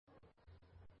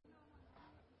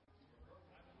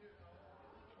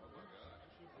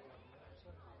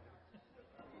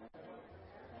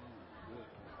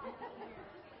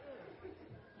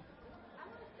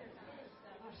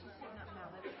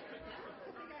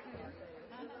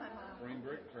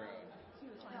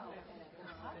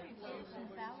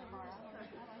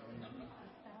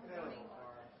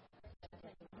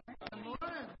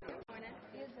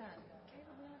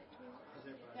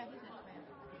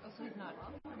He's not.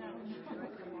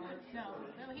 No,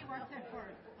 he worked there for.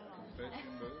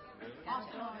 Off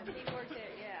and on. He worked there,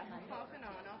 yeah. Off and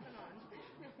on.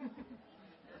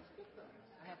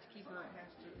 I have to keep her.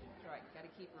 Right, got to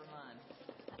keep her in mind.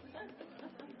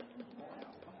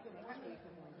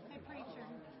 Hey, preacher.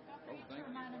 Don't forget to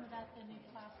remind him about the new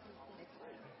classes.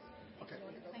 Okay.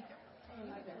 Thank you.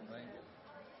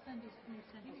 Sunday school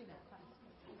class.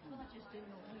 Well, let's just do it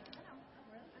all week.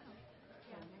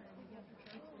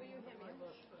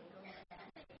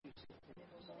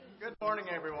 Good morning,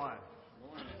 everyone.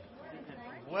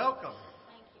 Welcome.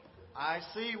 I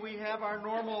see we have our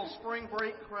normal spring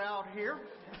break crowd here.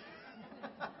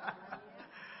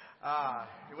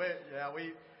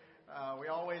 We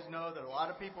always know that a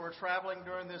lot of people are traveling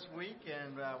during this week,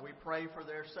 and we pray for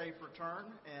their safe return.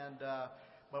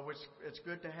 But it's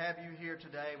good to have you here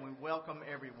today, and we welcome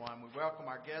everyone. We welcome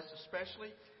our guests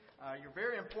especially. You're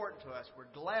very important to us.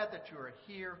 We're glad that you are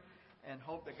here and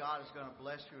hope that God is going to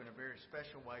bless you in a very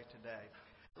special way today.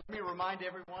 Let me remind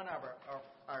everyone of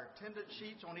our attendance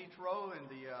sheets on each row and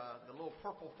the little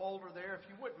purple folder there. If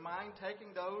you wouldn't mind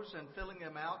taking those and filling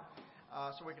them out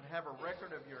so we can have a record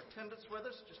of your attendance with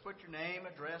us, just put your name,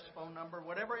 address, phone number,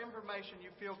 whatever information you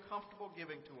feel comfortable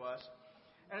giving to us.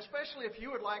 And especially if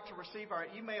you would like to receive our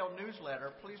email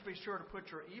newsletter, please be sure to put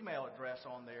your email address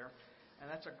on there. And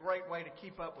that's a great way to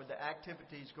keep up with the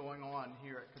activities going on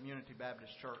here at Community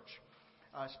Baptist Church.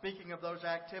 Speaking of those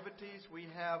activities, we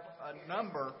have a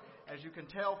number, as you can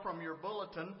tell from your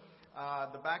bulletin,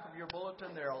 the back of your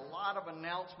bulletin, there are a lot of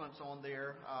announcements on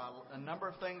there, a number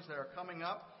of things that are coming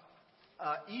up.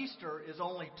 Easter is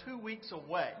only 2 weeks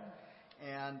away,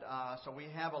 and so we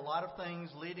have a lot of things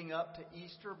leading up to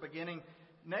Easter. Beginning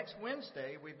next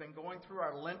Wednesday, we've been going through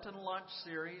our Lenten Lunch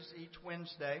series each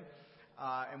Wednesday,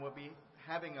 and we'll be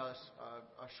having a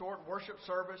short worship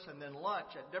service and then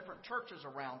lunch at different churches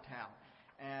around town.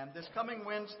 And this coming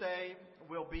Wednesday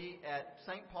will be at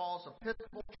St. Paul's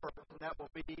Episcopal Church, and that will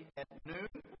be at noon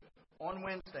on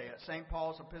Wednesday at St.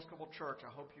 Paul's Episcopal Church. I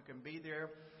hope you can be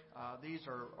there. These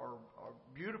are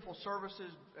beautiful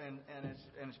services, and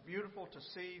it's beautiful to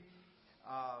see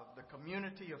the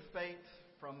community of faith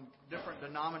from different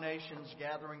denominations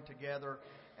gathering together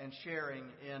and sharing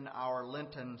in our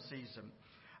Lenten season.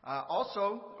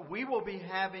 Also, we will be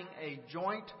having a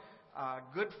joint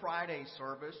Good Friday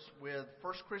service with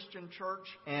First Christian Church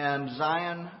and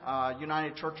Zion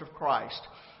United Church of Christ.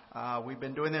 We've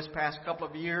been doing this past couple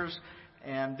of years,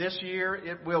 and this year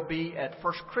it will be at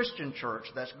First Christian Church.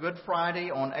 That's Good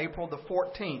Friday on April the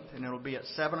 14th, and it will be at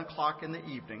 7 o'clock in the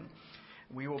evening.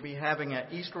 We will be having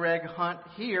an Easter egg hunt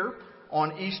here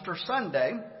on Easter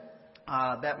Sunday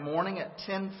that morning at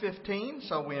 10:15.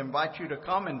 So we invite you to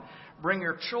come and bring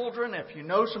your children. If you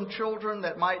know some children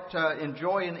that might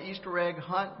enjoy an Easter egg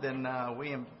hunt, then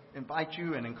we invite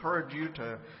you and encourage you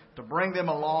to bring them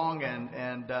along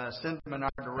and send them in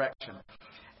our direction.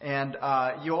 And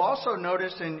you'll also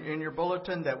notice in your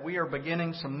bulletin that we are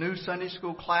beginning some new Sunday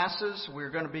school classes. We're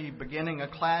going to be beginning a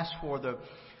class for the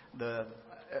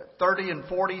 30 and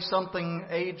 40 something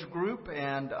age group,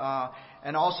 and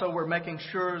also we're making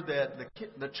sure that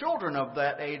the children of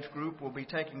that age group will be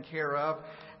taken care of,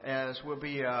 as we'll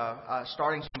be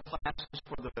starting some classes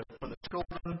for the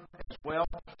children as well.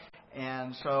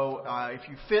 And so if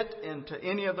you fit into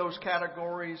any of those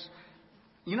categories,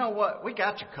 you know what? We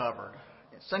got you covered.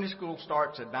 Sunday school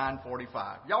starts at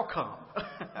 9:45. Y'all come.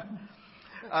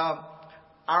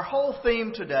 Our whole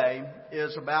theme today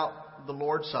is about the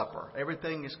Lord's Supper.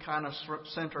 Everything is kind of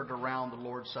centered around the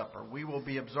Lord's Supper. We will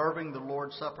be observing the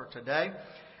Lord's Supper today.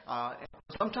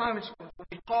 Sometimes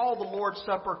we call the Lord's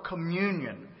Supper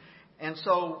communion. And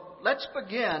so let's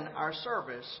begin our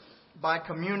service by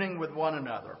communing with one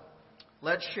another.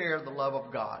 Let's share the love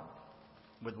of God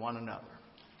with one another.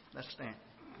 Let's stand.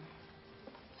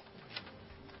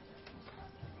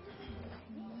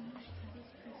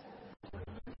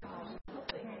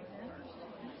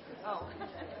 Oh.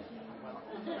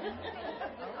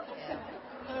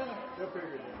 They'll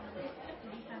figure it out.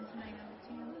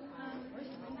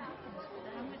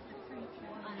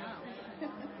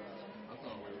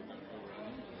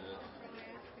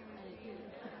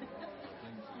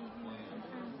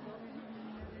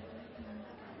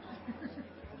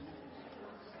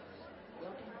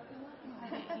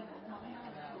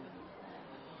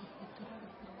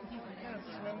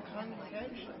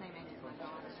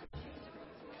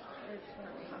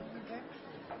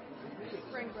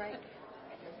 Spring break.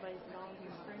 everybody's gone to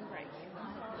spring break.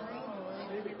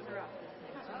 Kids are up.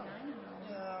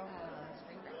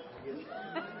 Spring break.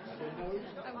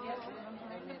 Oh, yes.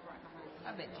 They live right behind.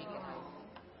 I bet you get home.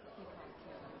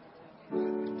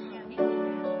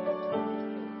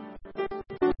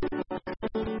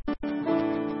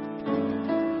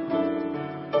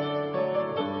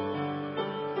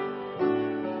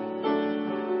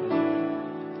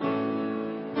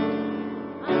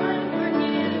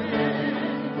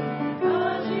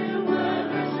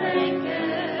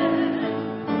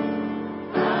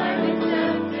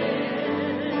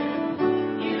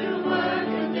 You were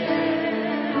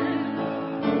condemned.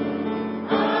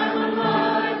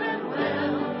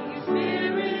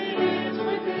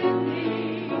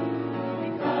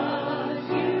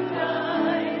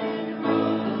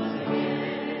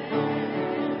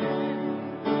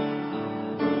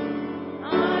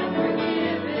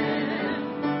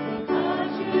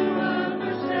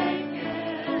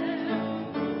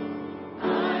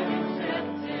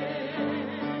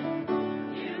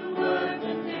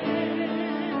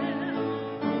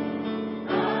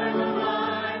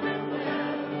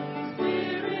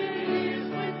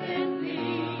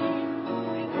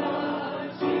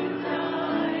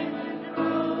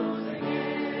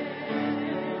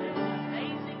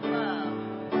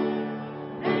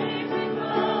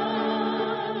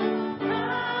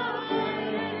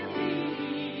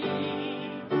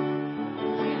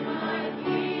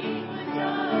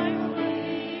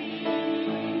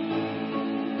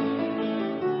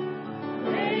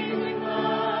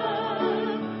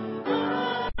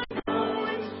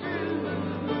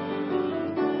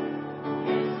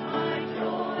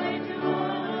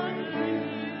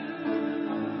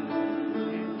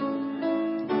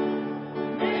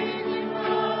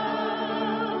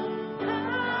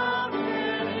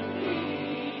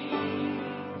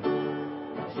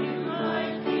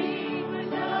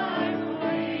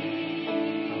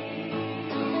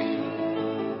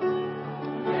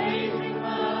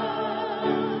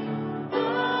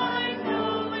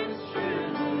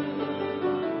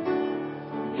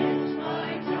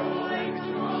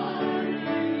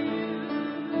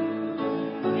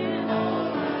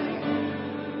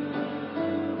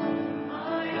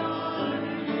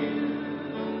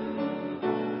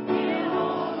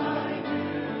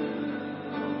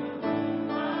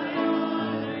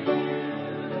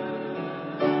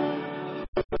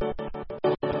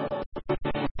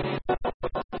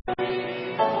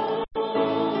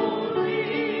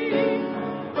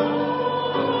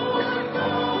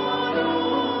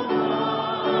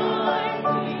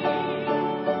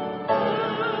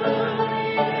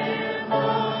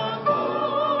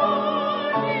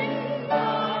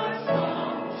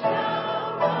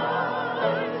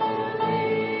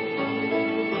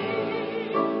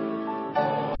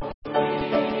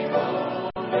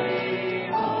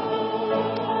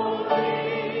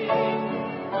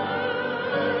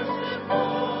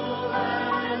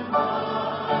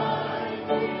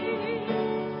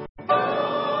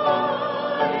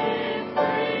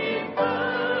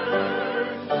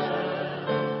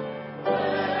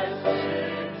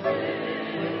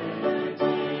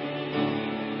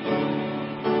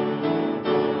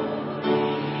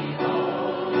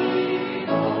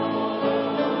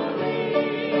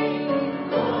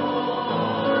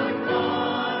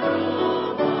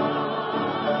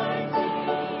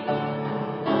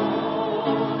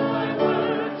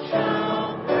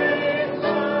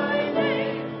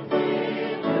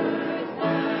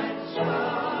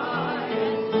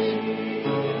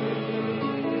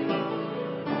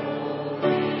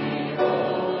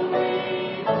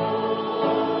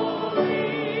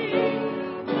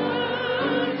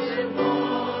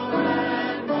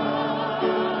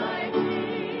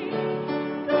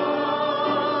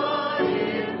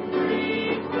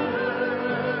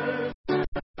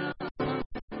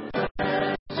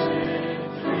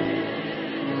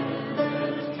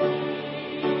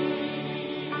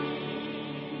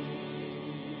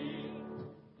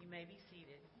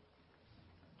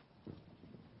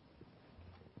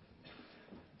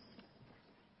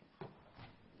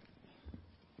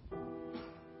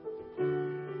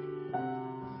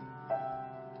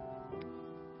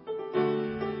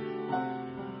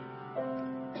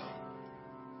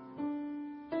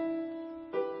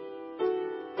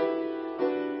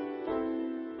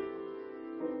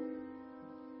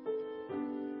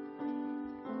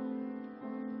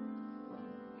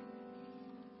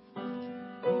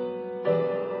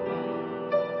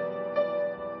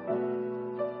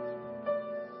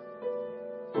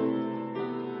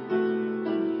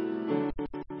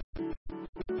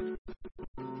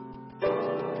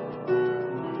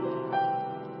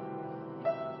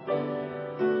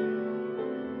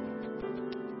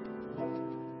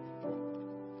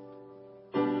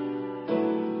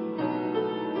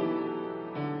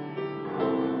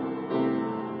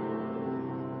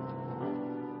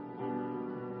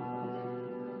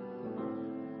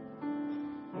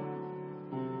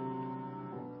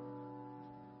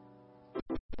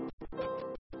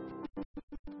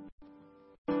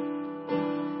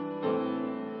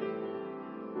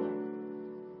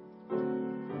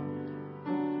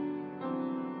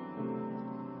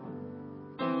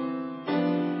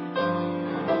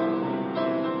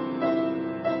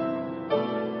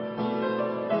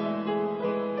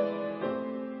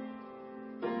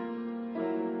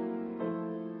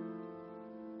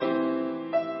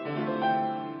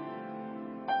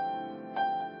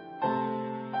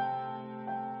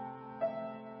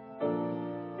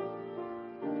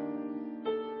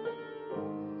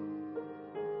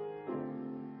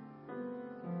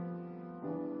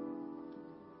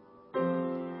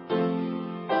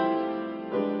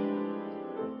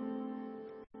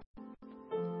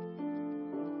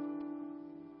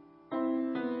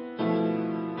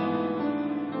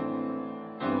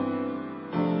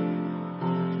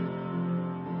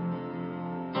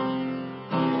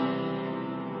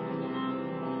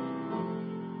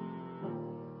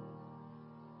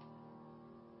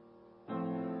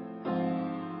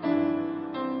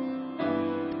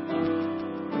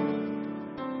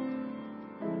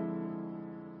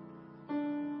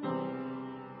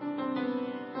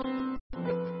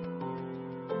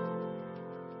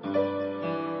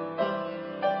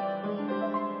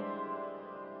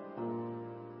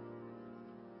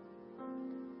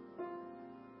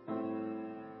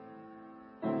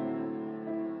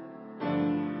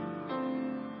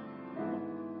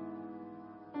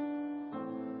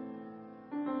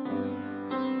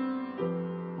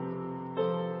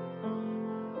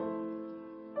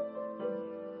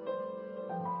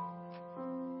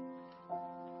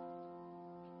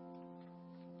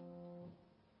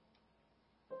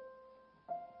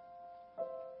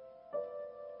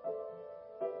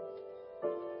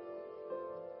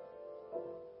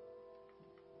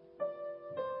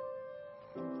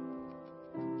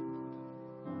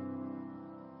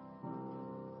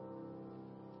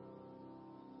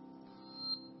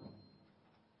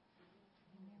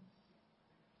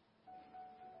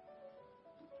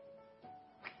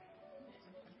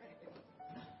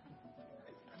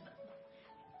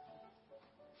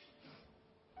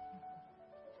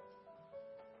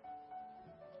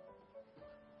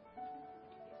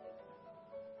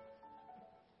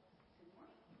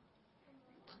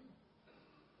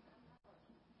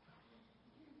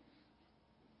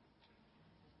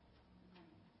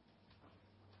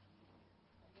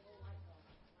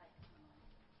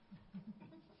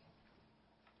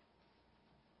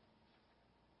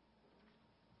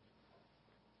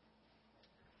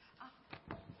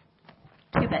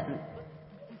 button.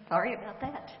 Sorry about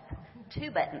that.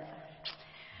 2 buttons.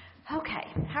 Okay,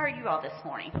 how are you all this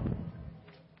morning?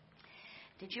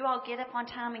 Did you all get up on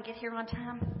time and get here on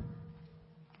time?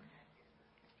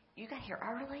 You got here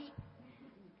early?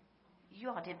 You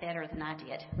all did better than I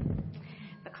did,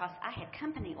 because I had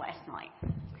company last night.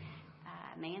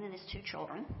 A man and his 2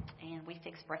 children, and we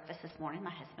fixed breakfast this morning,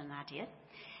 my husband and I did,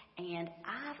 and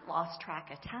I lost track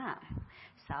of time.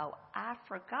 So I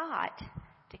forgot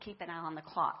to keep an eye on the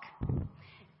clock,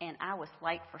 and I was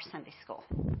late for Sunday school.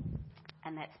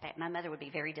 And that's bad. My mother would be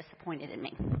very disappointed in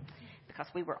me, because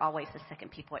we were always the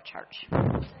second people at church.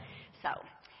 So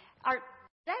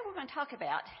today we're going to talk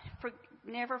about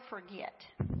never forget,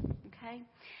 okay?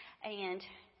 And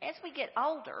as we get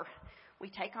older, we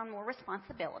take on more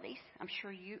responsibilities. I'm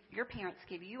sure your parents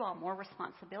give you all more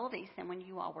responsibilities than when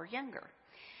you all were younger.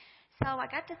 So I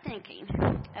got to thinking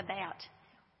about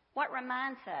what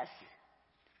reminds us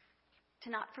to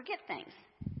not forget things.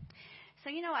 So,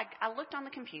 I looked on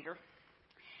the computer,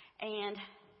 and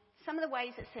some of the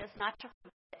ways it says not to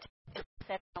forget is to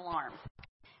set an alarm.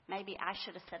 Maybe I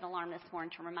should have set an alarm this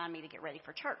morning to remind me to get ready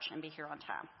for church and be here on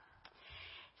time.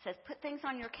 It says put things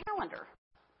on your calendar.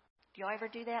 Do y'all ever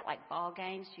do that? Like ball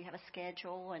games, do you have a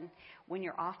schedule? And when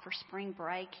you're off for spring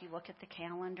break, you look at the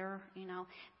calendar,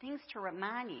 things to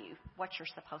remind you what you're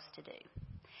supposed to do.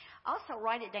 Also,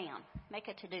 write it down. Make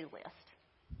a to-do list.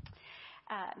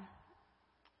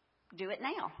 Do it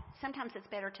now. Sometimes it's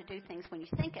better to do things when you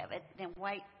think of it than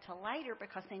wait till later,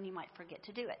 because then you might forget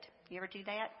to do it. You ever do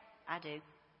that? I do.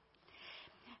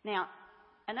 Now,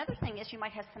 another thing is you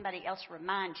might have somebody else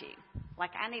remind you.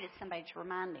 Like I needed somebody to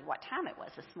remind me what time it was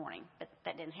this morning, but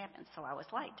that didn't happen, so I was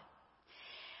late.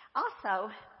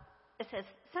 Also, it says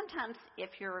sometimes if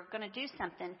you're going to do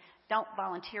something, don't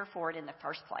volunteer for it in the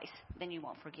first place. Then you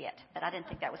won't forget. But I didn't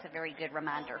think that was a very good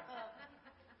reminder.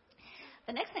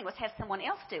 The next thing was have someone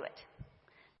else do it.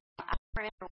 I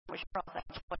remember when I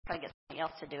was trying to get somebody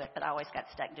else to do it, but I always got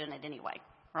stuck doing it anyway,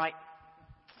 right?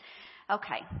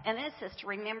 Okay, and then it says to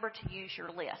remember to use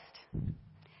your list.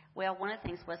 Well, one of the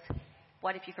things was,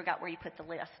 what if you forgot where you put the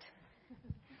list?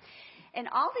 And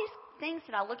all these things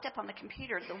that I looked up on the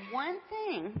computer, the one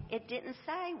thing it didn't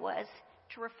say was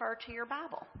to refer to your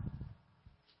Bible.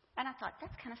 And I thought,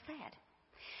 that's kind of sad,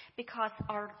 because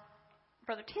our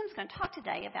Brother Tim's going to talk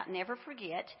today about never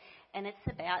forget, and it's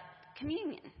about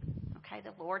communion, okay,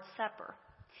 the Lord's Supper.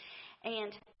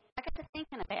 And I got to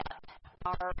thinking about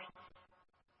our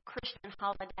Christian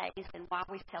holidays and why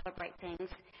we celebrate things.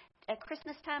 At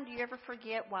Christmas time, do you ever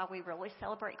forget why we really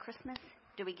celebrate Christmas?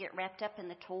 Do we get wrapped up in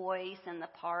the toys and the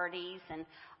parties and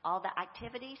all the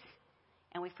activities,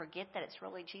 and we forget that it's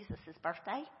really Jesus'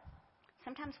 birthday?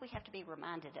 Sometimes we have to be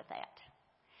reminded of that.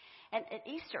 And at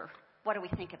Easter, what do we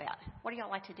think about? What do y'all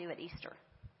like to do at Easter?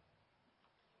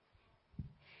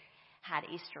 Hide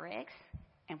Easter eggs.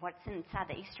 And what's inside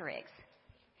the Easter eggs?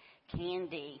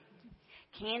 Candy.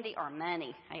 Candy or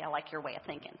money. Hey, I like your way of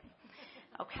thinking.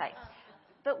 Okay.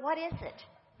 But what is it?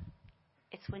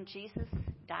 It's when Jesus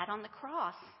died on the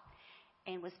cross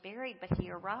and was buried, but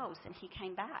he arose and he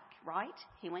came back, right?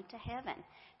 He went to heaven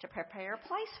to prepare a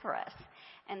place for us.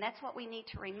 And that's what we need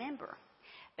to remember.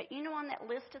 But on that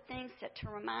list of things that to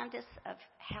remind us of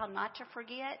how not to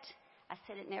forget, I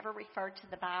said it never referred to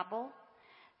the Bible.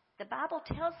 The Bible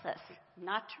tells us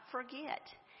not to forget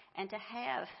and to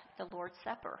have the Lord's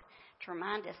Supper to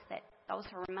remind us that those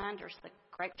are reminders. The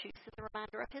grape juice is a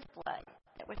reminder of his blood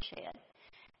that was shed,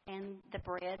 and the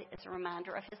bread is a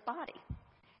reminder of his body,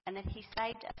 and that he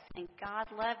saved us. And God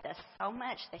loved us so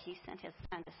much that he sent his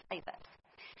son to save us.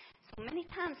 So many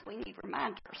times we need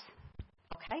reminders.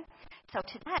 Okay? So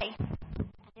today,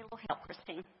 I need a little help,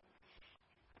 Christine.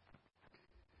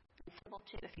 And Sybil,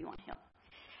 too, if you want help.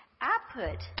 I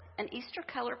put an Easter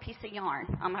color piece of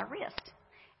yarn on my wrist,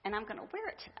 and I'm going to wear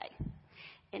it today.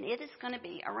 And it is going to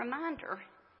be a reminder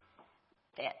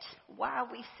that why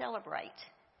we celebrate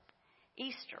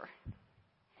Easter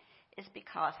is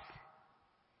because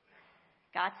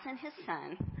God sent his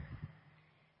son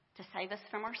to save us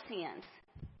from our sins.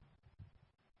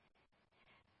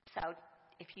 So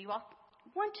if you all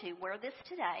want to, wear this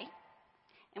today.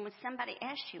 And when somebody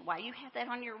asks you why you have that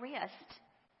on your wrist,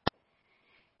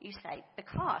 you say,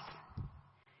 because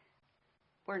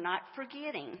we're not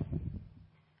forgetting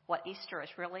what Easter is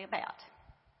really about.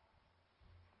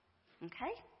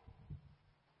 Okay?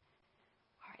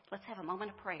 All right, let's have a moment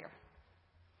of prayer.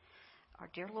 Our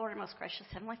dear Lord and most gracious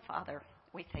Heavenly Father,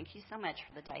 we thank you so much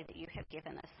for the day that you have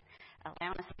given us,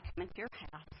 allowing us to come into your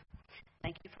house.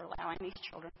 Thank you for allowing these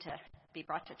children to be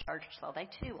brought to church so they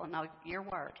too will know your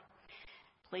word.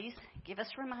 please give us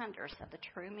reminders of the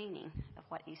true meaning of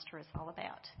what Easter is all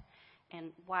about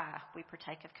and why we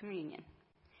partake of communion.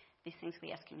 These things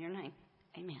we ask in your name.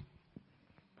 Amen.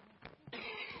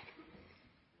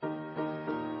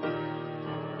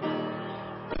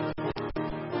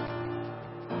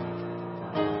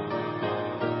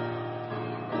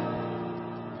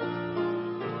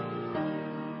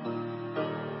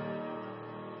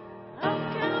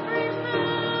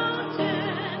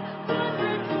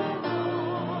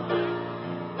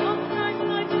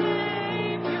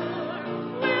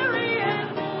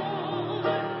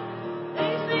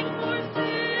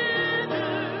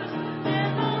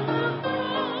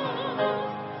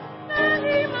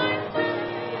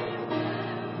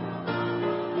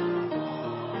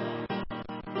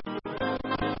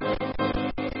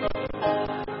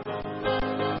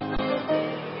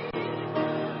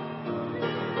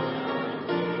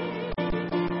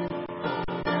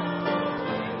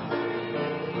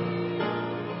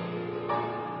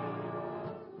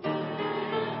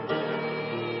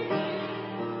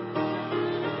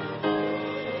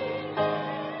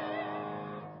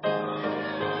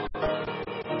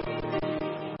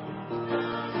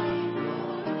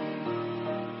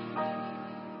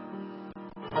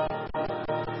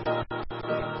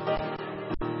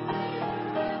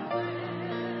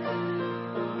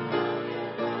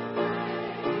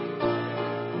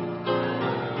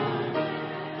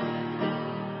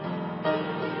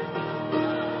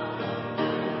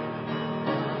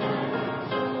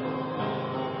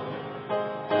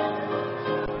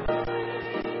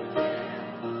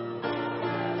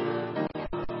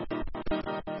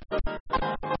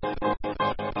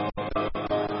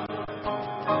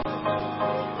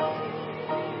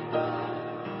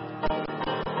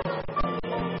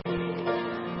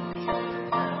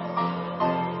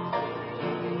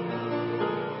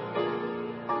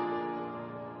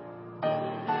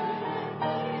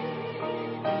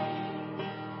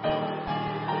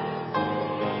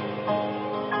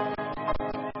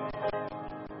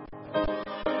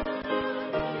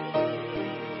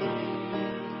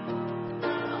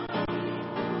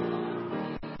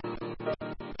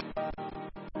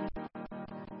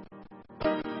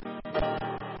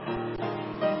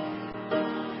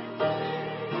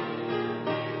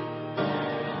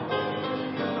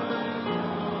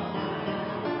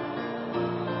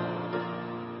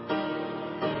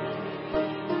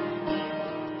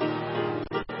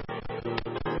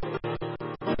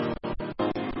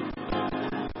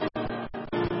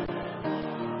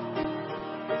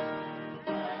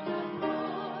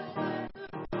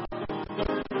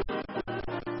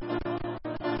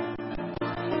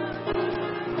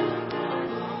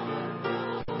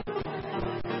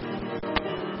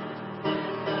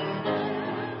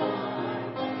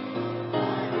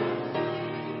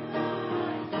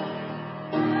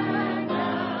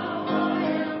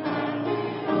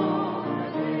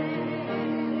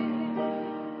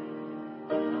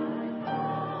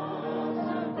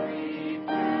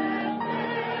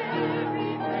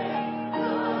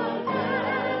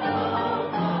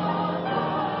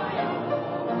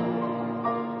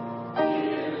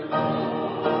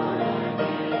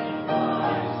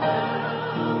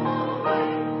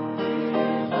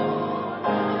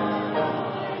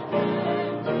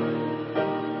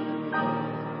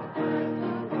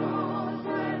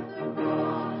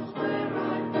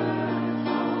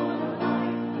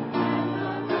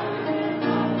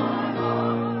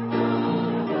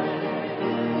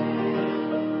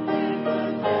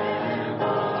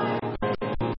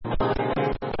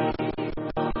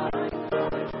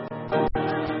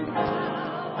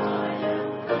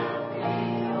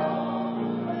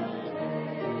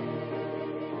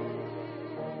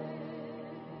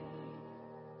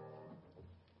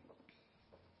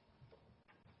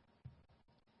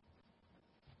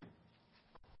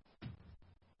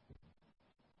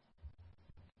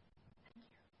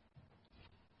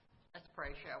 Let's pray,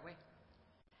 shall we?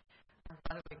 Our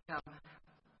Father, we come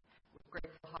with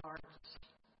grateful hearts.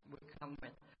 We come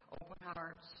with open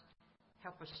hearts.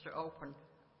 Help us to open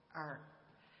our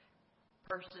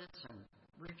purses and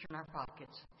reach in our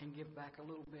pockets and give back a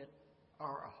little bit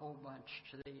or a whole bunch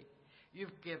to Thee.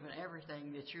 You've given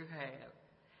everything that you have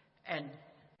and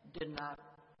did not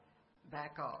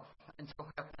back off, and so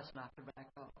help us not to back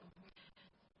off.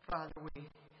 Father, we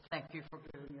thank you for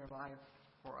giving your life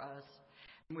for us,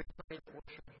 and we pray that we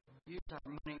should use our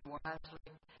money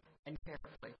wisely and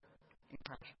carefully. In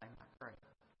Christ's name I pray.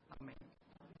 Amen.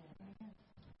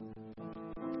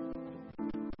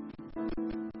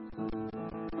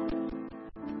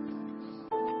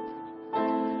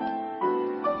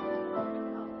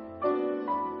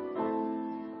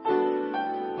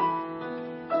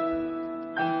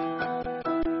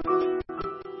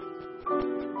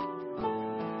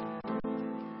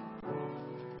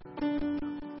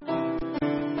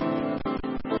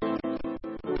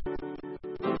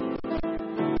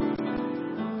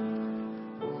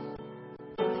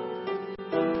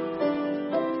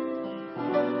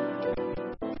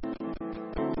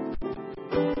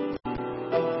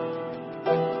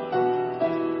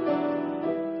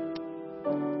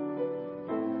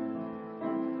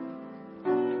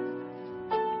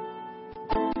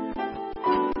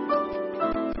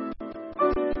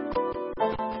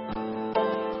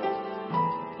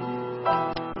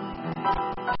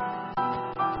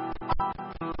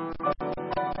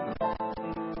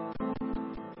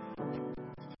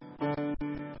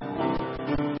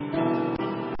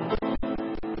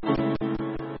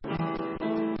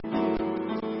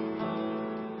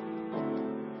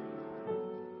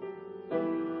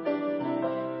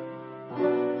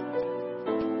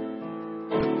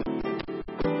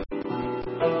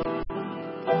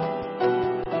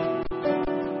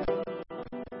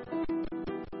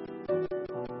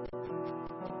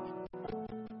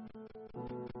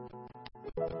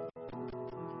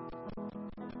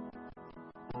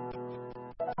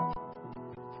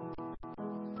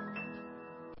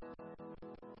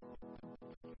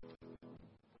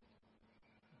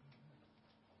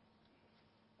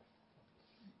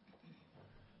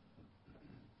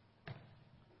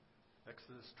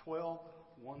 Exodus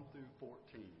 12:1 through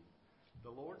 14.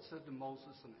 The Lord said to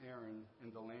Moses and Aaron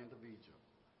in the land of Egypt,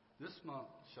 "This month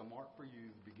shall mark for you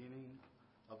the beginning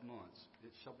of months.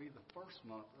 It shall be the first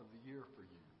month of the year for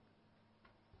you."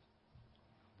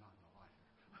 I'm not in the light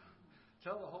here.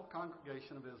 Tell the whole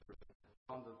congregation of Israel,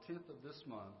 on the 10th of this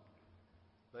month,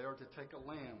 they are to take a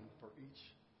lamb for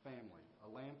each family, a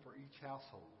lamb for each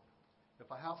household.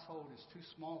 If a household is too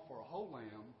small for a whole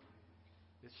lamb,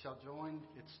 it shall join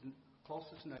its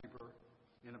closest neighbor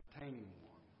in obtaining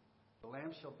one. The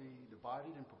lamb shall be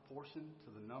divided in proportion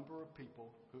to the number of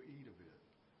people who eat of it.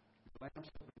 The lamb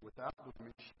shall be without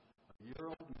blemish, a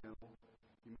year-old male.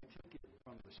 You may take it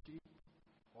from the sheep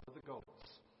or the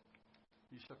goats.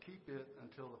 You shall keep it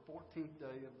until the 14th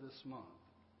day of this month.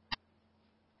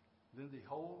 Then the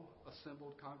whole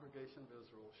assembled congregation of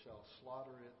Israel shall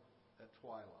slaughter it at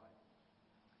twilight.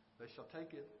 They shall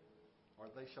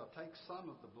take some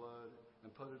of the blood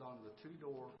and put it on the two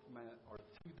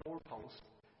doorposts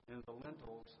and the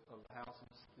lintels of the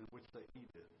houses in which they eat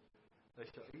it. They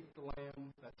shall eat the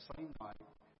lamb that same night.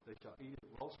 They shall eat it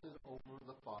roasted over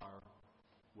the fire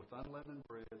with unleavened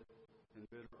bread and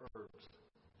bitter herbs.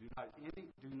 Do not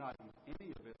eat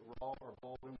any of it raw or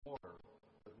boiled in water,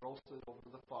 but roasted over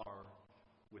the fire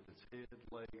with its head,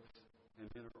 legs,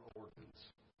 and inner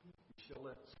organs. You shall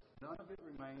let none of it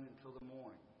remain until the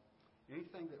morning.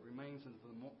 Anything that remains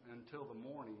until the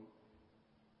morning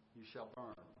you shall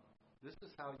burn. This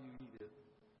is how you eat it: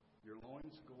 your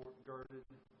loins girded,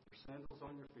 your sandals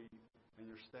on your feet, and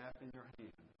your staff in your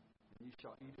hand. And you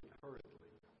shall eat it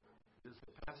hurriedly. It is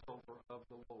the Passover of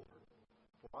the Lord.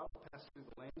 For I will pass through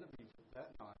the land of Egypt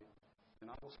that night, and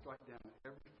I will strike down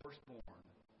every firstborn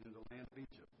in the land of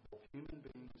Egypt, both human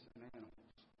beings and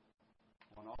animals.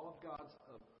 On all the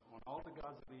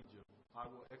gods of Egypt I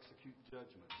will execute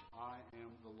judgment. I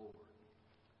am the Lord.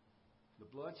 The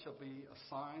blood shall be a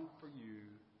sign for you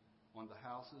on the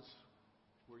houses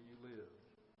where you live.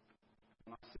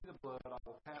 When I see the blood, I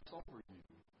will pass over you,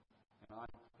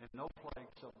 and no plague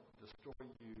shall destroy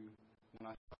you when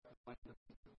I strike the land of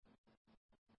Egypt.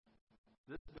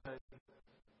 This day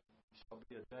shall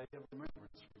be a day of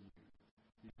remembrance for you.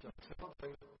 You shall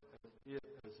celebrate it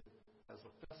as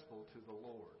a festival to the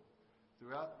Lord.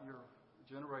 Throughout your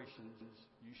generations,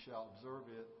 you shall observe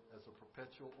it as a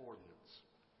perpetual ordinance.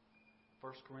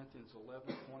 1 Corinthians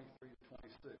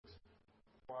 11:23-26.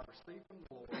 For I received from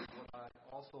the Lord what I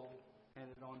also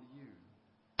handed on to you,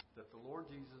 that the Lord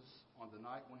Jesus, on the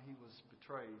night when he was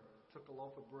betrayed, took a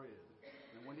loaf of bread,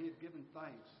 and when he had given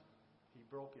thanks, he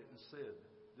broke it and said,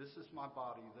 "This is my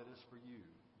body that is for you.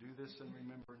 Do this in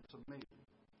remembrance of me."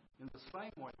 In the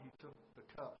same way he took the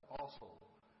cup also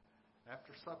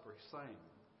after supper, saying,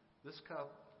 "This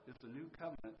cup is the new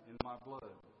covenant in my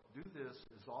blood. Do this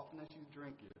as often as you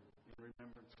drink it in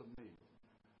remembrance of me.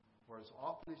 For as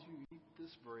often as you eat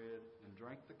this bread and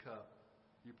drink the cup,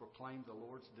 you proclaim the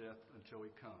Lord's death until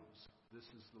he comes." This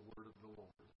is the word of the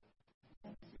Lord.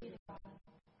 Thanks be to God.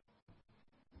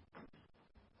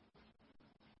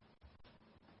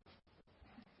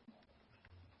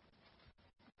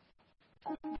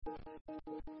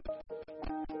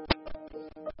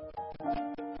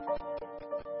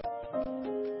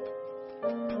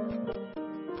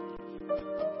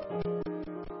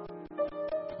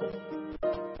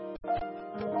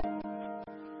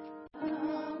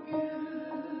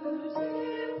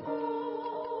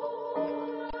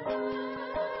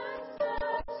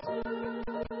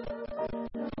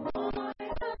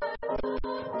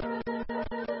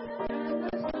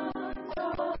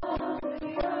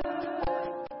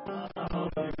 How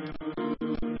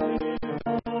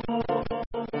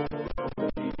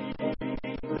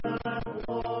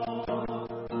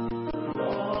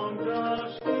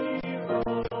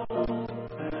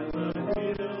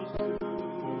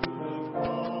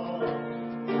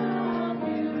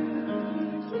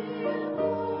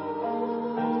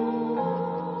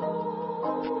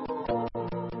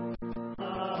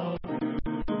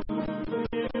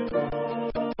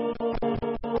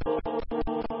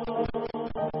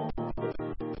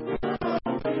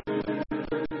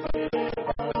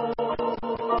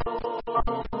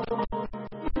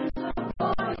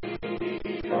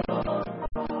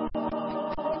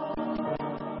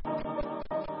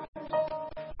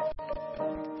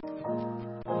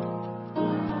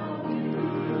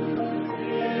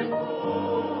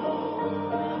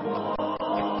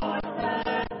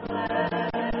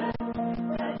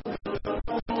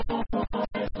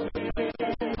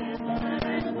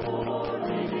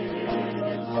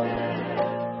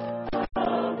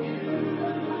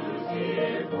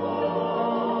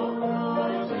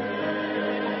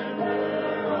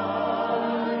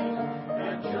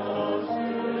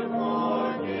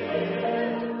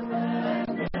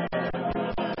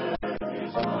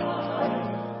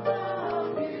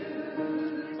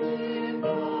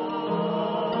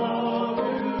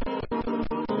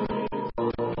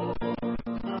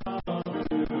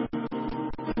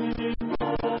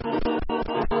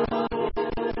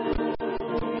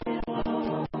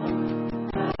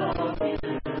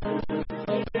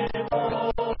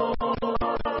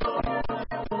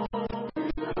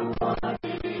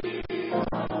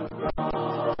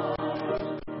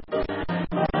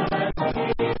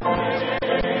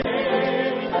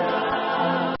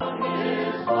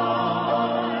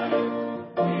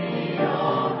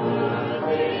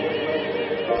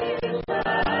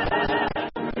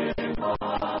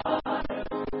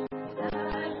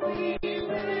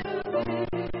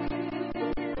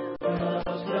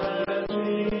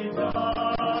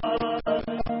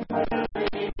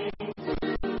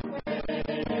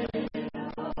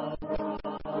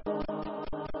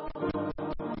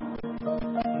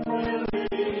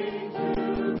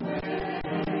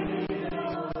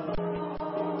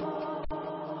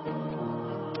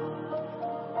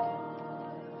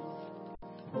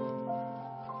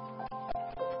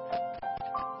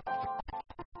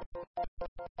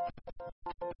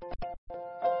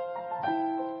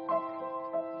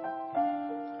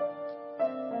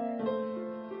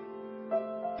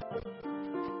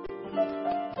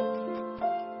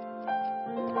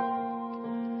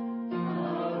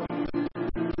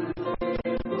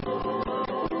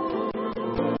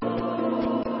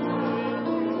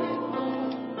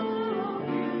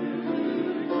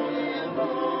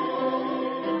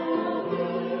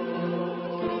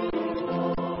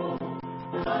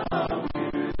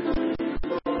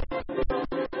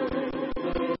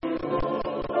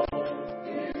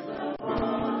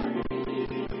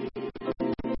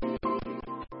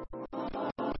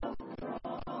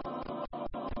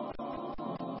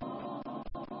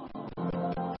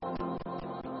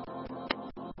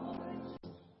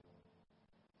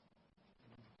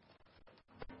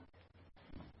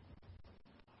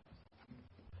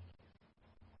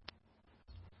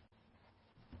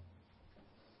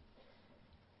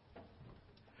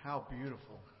How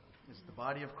beautiful is the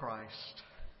body of Christ,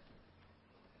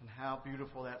 and how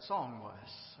beautiful that song was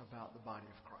about the body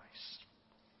of Christ.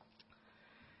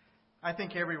 I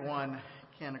think everyone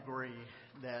can agree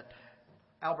that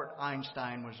Albert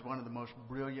Einstein was one of the most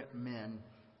brilliant men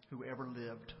who ever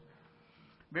lived.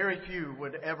 Very few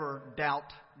would ever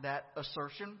doubt that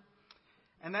assertion.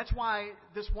 And that's why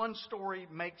this one story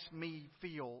makes me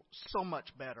feel so much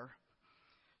better.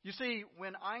 You see,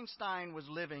 when Einstein was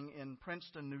living in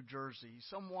Princeton, New Jersey,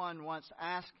 someone once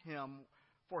asked him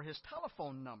for his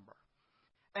telephone number.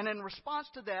 And in response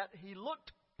to that, he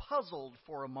looked puzzled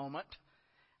for a moment,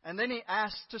 and then he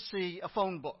asked to see a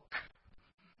phone book.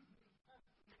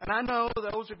 And I know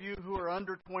those of you who are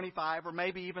under 25 or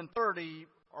maybe even 30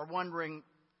 are wondering,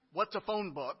 what's a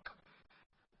phone book?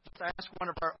 Let's ask one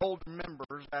of our older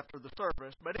members after the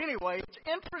service. But anyway, it's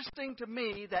interesting to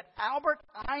me that Albert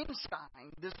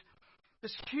Einstein, this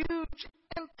huge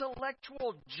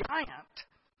intellectual giant,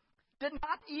 did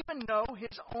not even know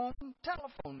his own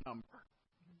telephone number.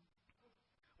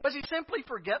 Was he simply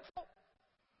forgetful?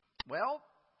 Well,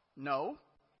 no,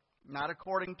 not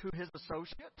according to his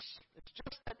associates. It's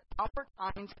just that Albert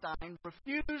Einstein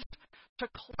refused to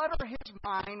clutter his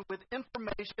mind with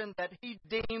information that he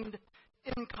deemed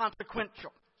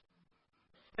inconsequential.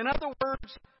 In other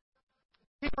words,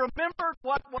 he remembered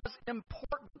what was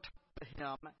important to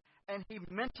him, and he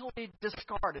mentally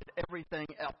discarded everything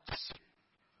else.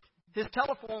 His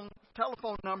telephone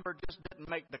number just didn't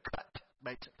make the cut,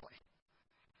 basically.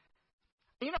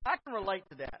 You know, I can relate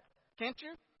to that, can't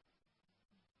you?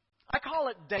 I call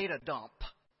it data dump.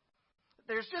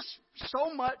 There's just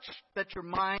so much that your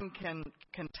mind can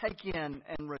take in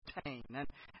and retain. And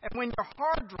when your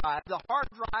the hard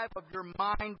drive of your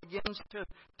mind begins to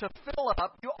fill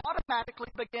up, you automatically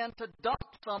begin to dump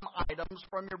some items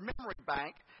from your memory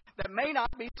bank that may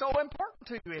not be so important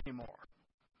to you anymore.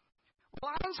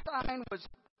 Well, Einstein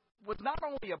was not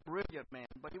only a brilliant man,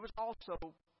 but he was also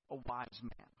a wise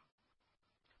man.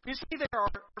 You see, there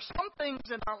are some things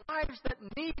in our lives that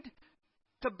need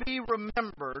to be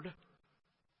remembered,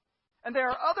 and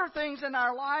there are other things in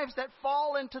our lives that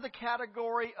fall into the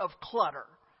category of clutter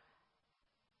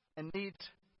and need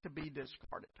to be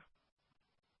discarded.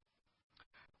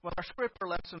 Well, our scripture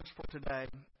lessons for today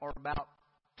are about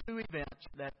two events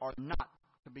that are not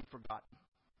to be forgotten.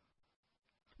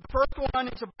 The first one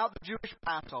is about the Jewish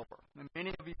Passover. And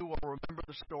many of you will remember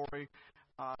the story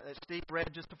that Steve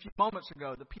read just a few moments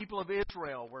ago. The people of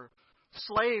Israel were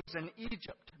slaves in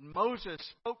Egypt. And Moses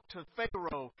spoke to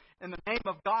Pharaoh in the name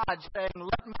of God, saying,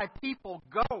 "Let my people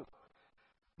go."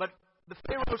 But the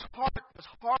Pharaoh's heart was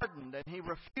hardened, and he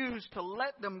refused to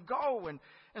let them go. And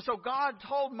so God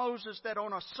told Moses that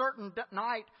on a certain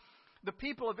night, the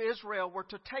people of Israel were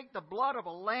to take the blood of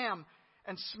a lamb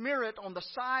and smear it on the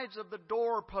sides of the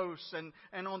doorposts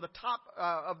and on the top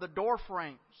of the door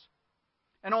frames.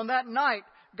 And on that night,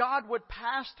 God would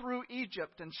pass through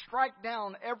Egypt and strike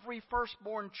down every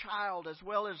firstborn child as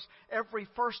well as every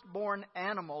firstborn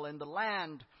animal in the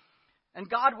land. And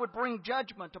God would bring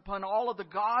judgment upon all of the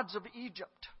gods of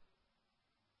Egypt.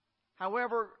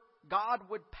 However, God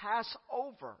would pass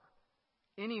over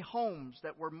any homes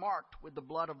that were marked with the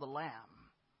blood of the lamb.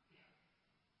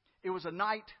 It was a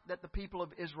night that the people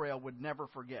of Israel would never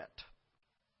forget.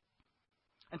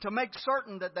 And to make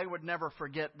certain that they would never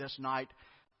forget this night,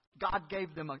 God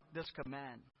gave them this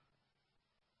command.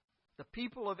 The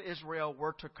people of Israel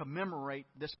were to commemorate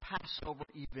this Passover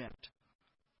event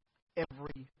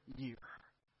every year.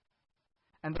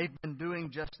 And they've been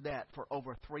doing just that for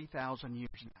over 3,000 years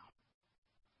now.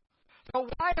 So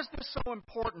why is this so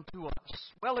important to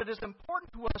us? Well, it is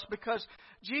important to us because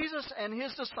Jesus and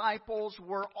His disciples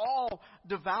were all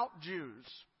devout Jews.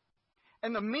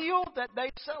 And the meal that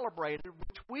they celebrated,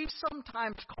 which we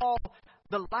sometimes call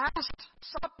the Last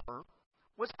Supper,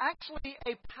 was actually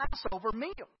a Passover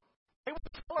meal. They were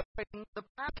celebrating the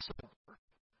Passover.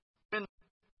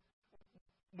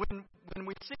 When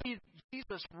we see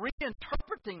Jesus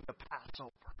reinterpreting the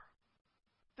Passover,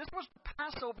 this was the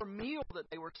Passover meal that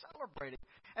they were celebrating.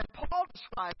 And Paul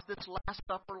describes this Last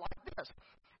Supper like this.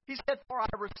 He said, "For I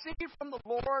received from the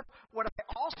Lord what I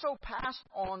also passed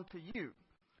on to you.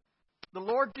 The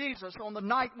Lord Jesus, on the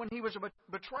night when He was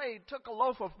betrayed, took a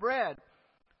loaf of bread.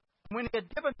 When He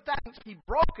had given thanks, He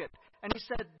broke it. And He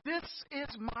said, 'This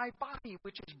is my body,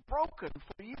 which is broken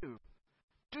for you.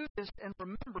 Do this in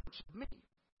remembrance of me.'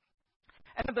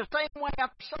 And in the same way,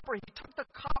 after supper, He took the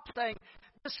cup, saying,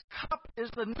 'This cup is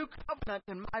the new covenant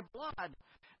in my blood.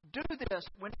 Do this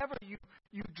whenever you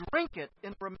drink it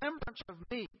in remembrance of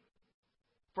me.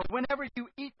 For whenever you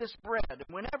eat this bread, and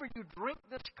whenever you drink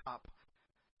this cup,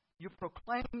 You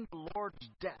proclaim the Lord's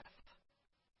death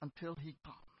until He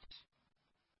comes.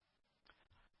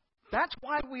 That's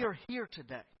why we are here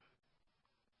today.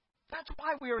 That's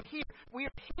why we are here. We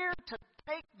are here to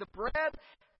take the bread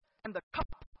and the cup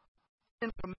in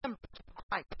remembrance of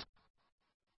Christ.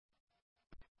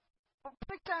 But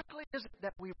what exactly is it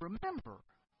that we remember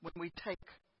when we take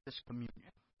this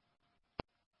communion?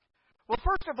 Well,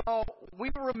 first of all,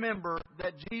 we remember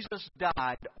that Jesus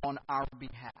died on our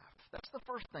behalf. That's the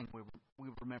first thing we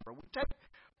remember.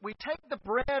 We take the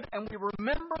bread and we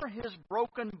remember His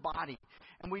broken body.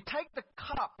 And we take the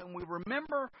cup and we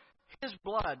remember His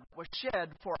blood was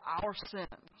shed for our sins.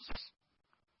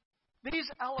 These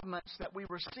elements that we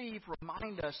receive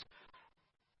remind us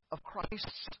of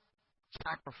Christ's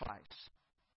sacrifice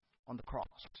on the cross.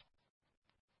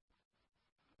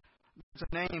 It's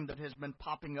a name that has been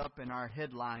popping up in our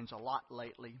headlines a lot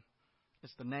lately.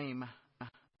 It's the name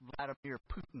Vladimir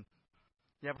Putin.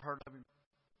 You ever heard of him?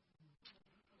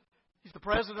 He's the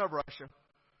president of Russia.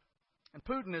 And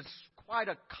Putin is quite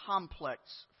a complex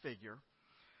figure.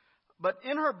 But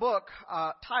in her book,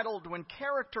 titled When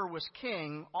Character Was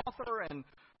King, author and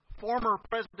former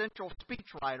presidential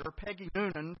speechwriter Peggy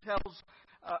Noonan tells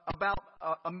about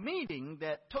a meeting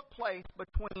that took place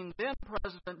between then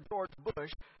President George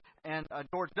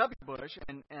W. Bush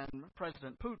and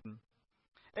President Putin.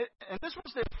 And this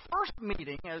was their first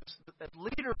meeting as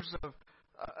leaders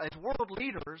as world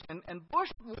leaders, and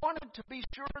Bush wanted to be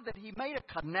sure that he made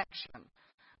a connection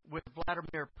with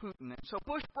Vladimir Putin. And so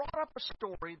Bush brought up a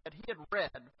story that he had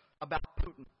read about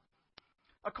Putin.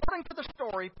 According to the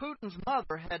story, Putin's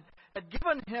mother had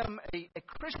given him a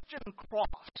Christian cross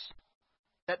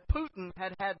that Putin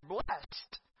had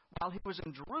blessed while he was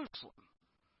in Jerusalem.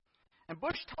 And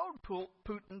Bush told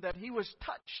Putin that he was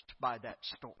touched by that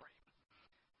story.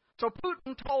 So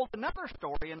Putin told another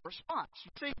story in response.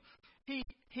 You see,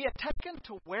 he had taken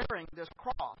to wearing this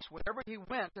cross wherever he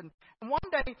went, and one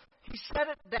day he set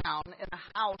it down in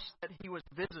a house that he was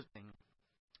visiting.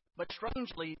 But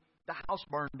strangely, the house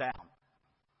burned down.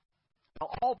 Now,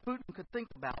 all Putin could think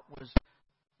about was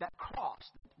that cross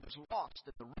that was lost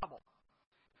in the rubble.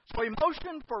 So he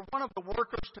motioned for one of the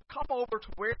workers to come over to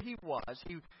where he was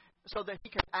so that he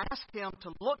could ask him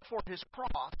to look for his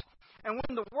cross. And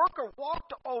when the worker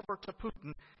walked over to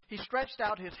Putin, he stretched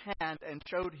out his hand and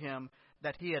showed him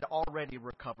that he had already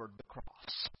recovered the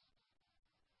cross.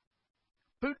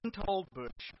 Putin told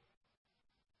Bush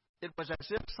it was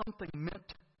as if something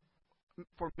meant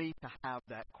for me to have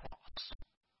that cross,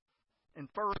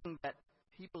 inferring that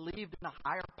he believed in a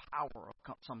higher power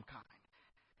of some kind.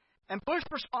 And Bush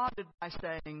responded by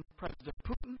saying, President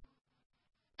Putin,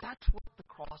 that's what the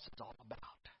cross is all about.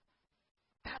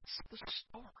 That's the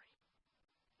story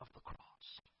of the cross.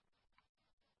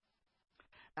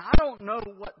 Now, I don't know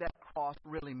what that cross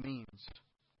really means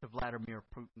to Vladimir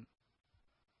Putin.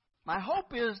 My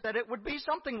hope is that it would be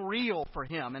something real for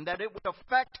him and that it would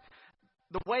affect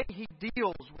the way he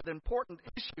deals with important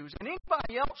issues. And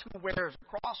anybody else who wears a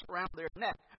cross around their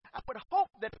neck, I would hope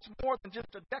that it's more than just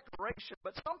a decoration,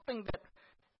 but something that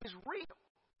is real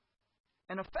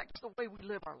and affects the way we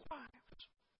live our lives.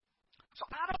 So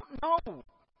I don't know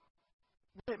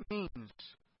what it means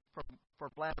for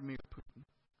Vladimir Putin.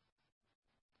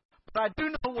 But I do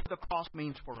know what the cross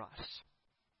means for us.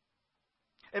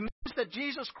 It means that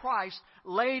Jesus Christ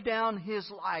laid down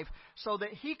His life so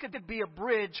that He could be a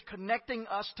bridge connecting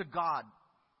us to God.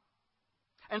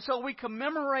 And so we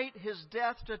commemorate His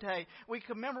death today. We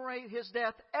commemorate His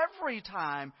death every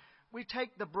time we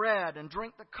take the bread and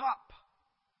drink the cup.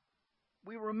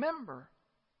 We remember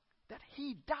that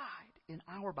He died in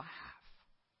our behalf.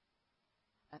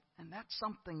 And that's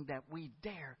something that we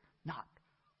dare not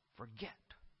forget.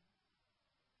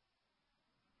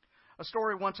 A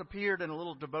story once appeared in a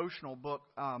little devotional book,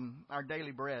 Our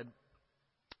Daily Bread,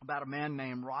 about a man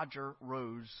named Roger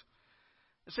Rose.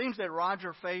 It seems that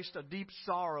Roger faced a deep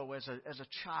sorrow as a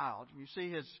child. You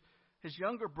see, his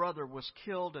younger brother was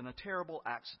killed in a terrible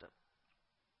accident.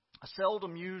 A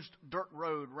seldom used dirt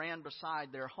road ran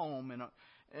beside their home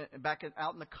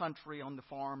out in the country on the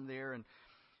farm there, and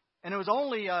it was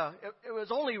only a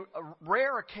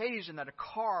rare occasion that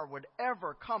a car would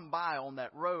ever come by on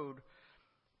that road.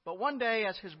 But one day,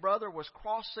 as his brother was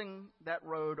crossing that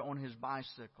road on his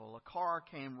bicycle, a car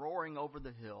came roaring over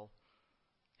the hill,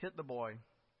 hit the boy,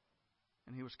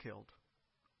 and he was killed.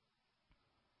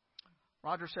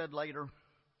 Roger said later,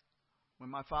 when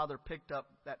my father picked up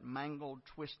that mangled,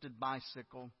 twisted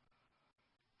bicycle,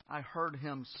 I heard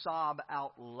him sob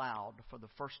out loud for the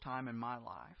first time in my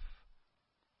life.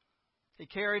 He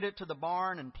carried it to the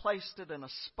barn and placed it in a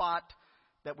spot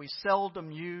that we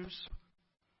seldom use.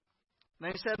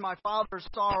 And he said, my father's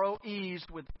sorrow eased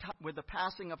with the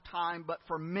passing of time, but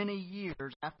for many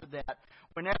years after that,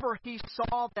 whenever he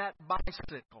saw that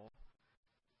bicycle,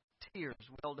 tears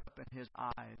welled up in his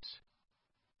eyes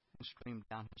and streamed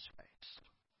down his face.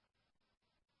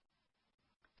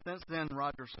 Since then,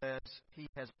 Roger says, he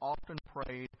has often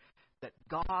prayed that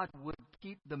God would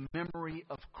keep the memory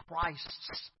of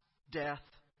Christ's death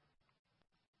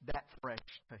that fresh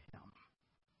to him.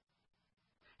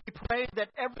 He prayed that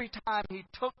every time he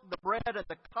took the bread and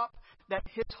the cup, that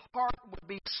his heart would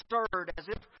be stirred as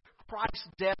if Christ's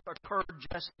death occurred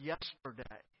just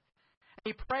yesterday.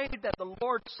 He prayed that the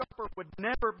Lord's Supper would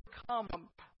never become a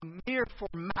mere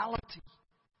formality,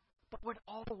 but would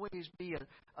always be a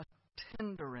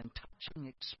tender and touching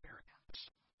experience.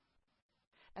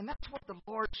 And that's what the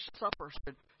Lord's Supper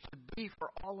should be for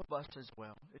all of us as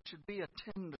well. It should be a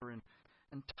tender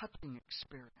and touching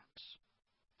experience.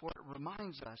 For it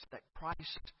reminds us that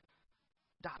Christ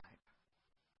died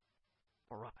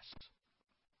for us.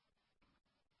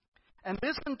 And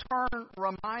this in turn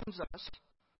reminds us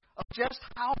of just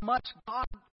how much God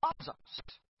loves us.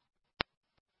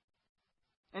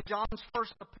 In John's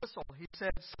first epistle, he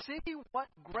said, see what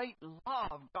great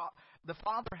love God, the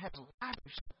Father has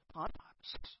lavished upon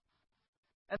us.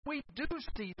 And we do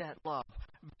see that love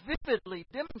vividly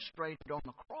demonstrated on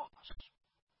the cross.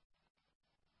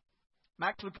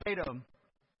 Max Lucado, in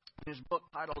his book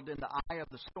titled In the Eye of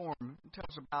the Storm,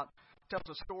 tells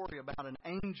a story about an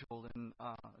angel that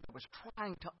was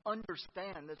trying to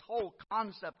understand this whole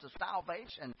concept of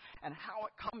salvation and how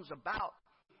it comes about.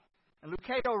 And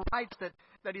Lucado writes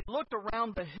that he looked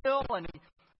around the hill and he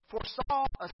foresaw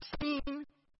a scene,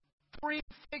 3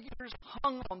 figures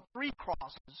hung on 3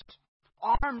 crosses,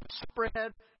 arms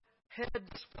spread,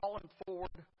 heads fallen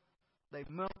forward. They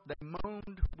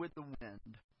moaned with the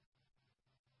wind.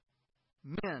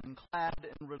 Men clad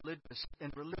in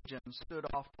religion stood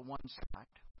off to one side,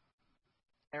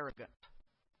 arrogant,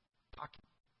 cocky.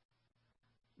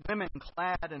 Women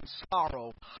clad in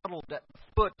sorrow huddled at the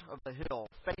foot of the hill,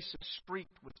 faces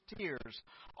streaked with tears.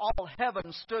 All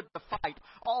heaven stood to fight.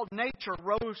 All nature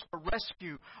rose to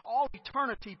rescue. All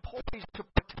eternity poised to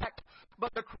protect.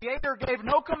 But the Creator gave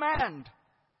no command.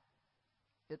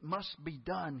 It must be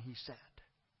done, he said,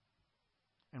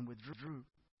 and withdrew.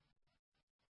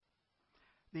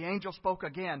 The angel spoke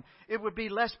again. It would be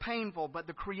less painful, but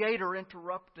the Creator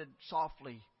interrupted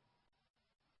softly.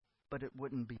 But it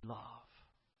wouldn't be love.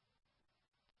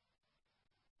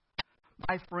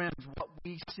 My friends, what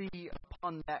we see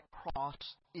upon that cross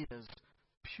is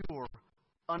pure,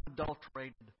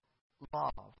 unadulterated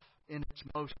love in its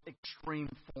most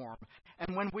extreme form.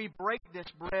 And when we break this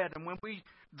bread and when we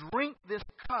drink this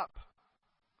cup,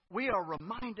 we are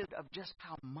reminded of just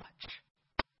how much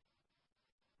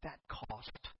that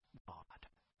cost God.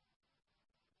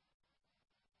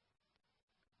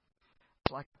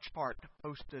 It's like a chart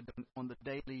posted on the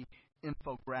Daily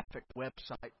Infographic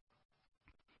website.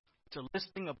 It's a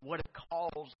listing of what it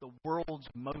calls the world's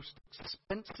most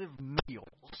expensive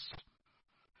meals.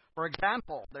 For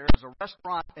example, there is a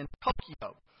restaurant in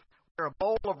Tokyo where a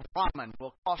bowl of ramen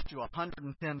will cost you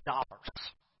 $110.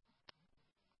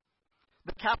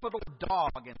 The Capital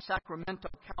Dog in Sacramento,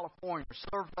 California,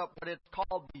 served up what it's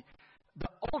called the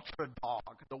Ultra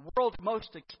Dog, the world's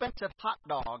most expensive hot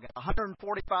dog at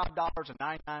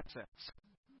 $145.99.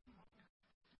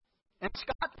 In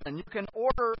Scotland, you can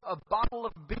order a bottle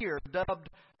of beer dubbed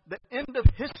the End of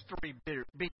History beer,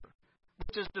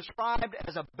 which is described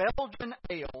as a Belgian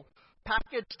ale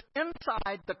packaged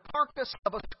inside the carcass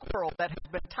of a squirrel that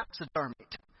has been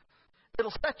taxidermied.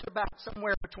 It'll fetch about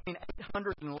somewhere between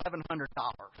 $800 and $1,100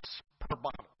 per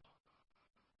bottle.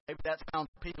 Maybe that sounds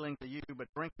appealing to you,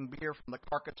 but drinking beer from the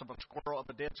carcass of a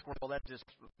dead squirrel, that's just,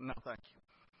 no thank you.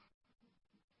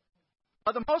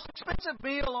 The most expensive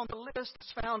meal on the list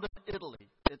is found in Italy.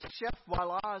 It's Chef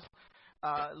Voilà's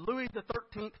Louis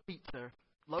XIII pizza,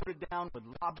 loaded down with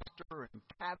lobster and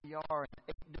caviar and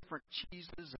 8 different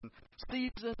cheeses and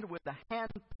seasoned with the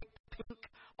hand-picked pink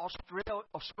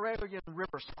Australian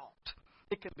river salt.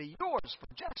 It can be yours for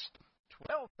just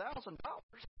 $12,000.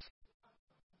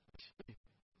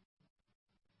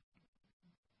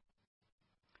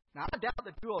 Now, I doubt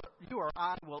that you or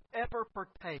I will ever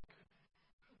partake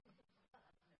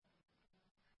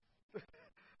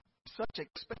such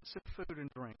expensive food and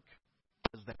drink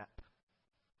as that.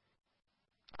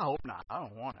 I hope not. I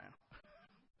don't want to.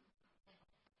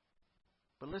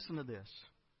 But listen to this.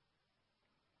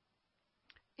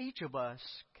 Each of us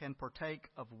can partake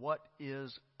of what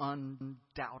is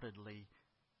undoubtedly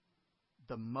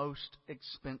the most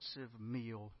expensive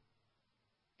meal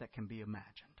that can be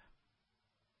imagined.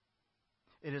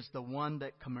 It is the one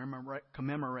that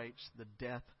commemorates the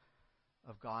death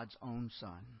of God's own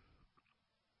Son.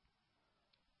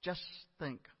 Just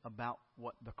think about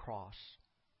what the cross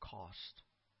cost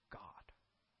God.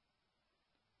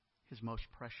 His most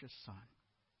precious Son.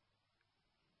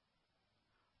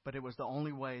 But it was the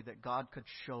only way that God could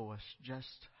show us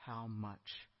just how much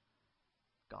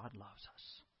God loves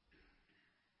us.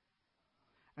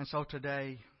 And so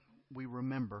today we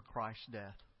remember Christ's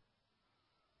death.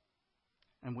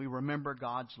 And we remember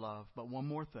God's love. But one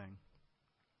more thing.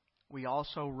 We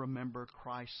also remember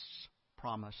Christ's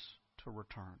promise to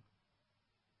return.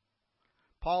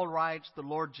 Paul writes, the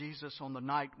Lord Jesus on the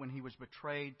night when he was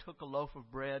betrayed took a loaf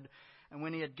of bread, and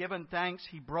when he had given thanks,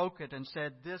 he broke it and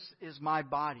said, "This is my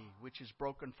body, which is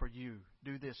broken for you.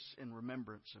 Do this in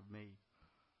remembrance of me."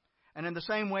 And in the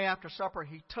same way, after supper,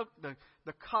 he took the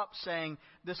cup, saying,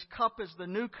 "This cup is the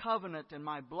new covenant in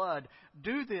my blood.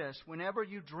 Do this whenever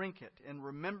you drink it in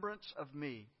remembrance of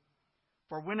me.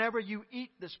 For whenever you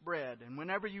eat this bread and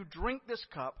whenever you drink this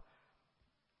cup,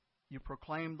 you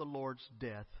proclaim the Lord's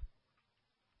death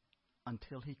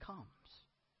until He comes."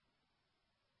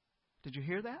 Did you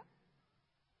hear that?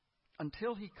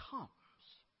 Until He comes.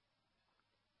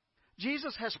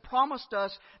 Jesus has promised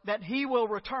us that He will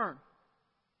return.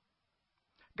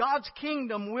 God's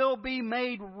kingdom will be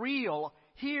made real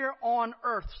here on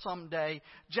earth someday,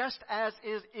 just as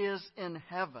it is in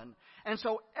heaven. And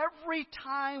so every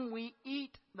time we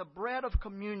eat the bread of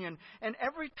communion and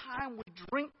every time we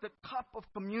drink the cup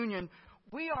of communion,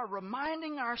 we are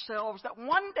reminding ourselves that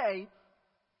one day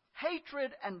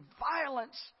hatred and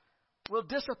violence will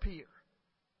disappear.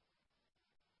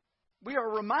 We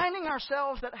are reminding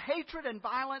ourselves that hatred and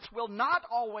violence will not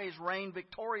always reign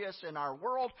victorious in our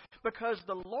world, because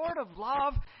the Lord of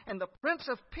love and the Prince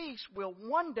of Peace will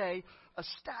one day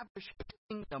establish His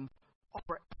kingdom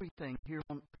over everything here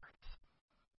on earth.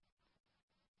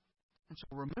 And so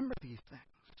remember these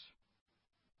things.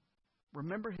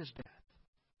 Remember His death.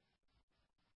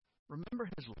 Remember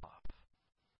His love.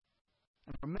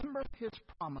 And remember His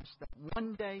promise that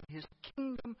one day His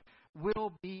kingdom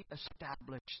will be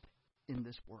established in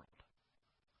this world.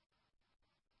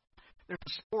 There's a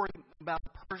story about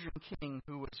a Persian king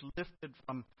who was lifted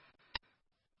from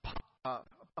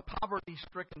a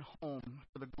poverty-stricken home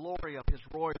to the glory of his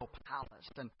royal palace.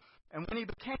 And when he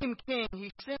became king,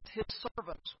 he sent his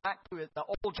servants back to the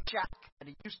old shack that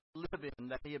he used to live in,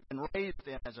 that he had been raised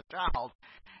in as a child.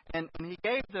 And he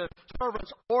gave the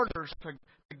servants orders to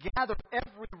gather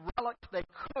every relic they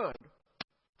could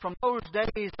from those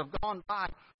days have gone by.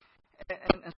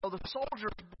 And so the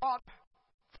soldiers brought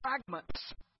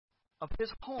fragments of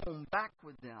his home back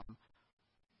with them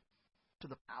to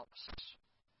the palace.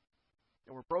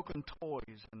 There were broken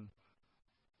toys and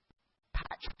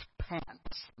patched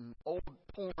pants, an old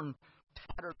torn,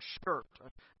 tattered shirt,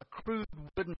 a crude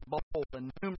wooden bowl,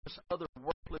 and numerous other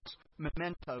worthless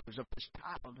mementos of his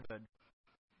childhood.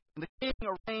 And the king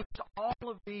arranged all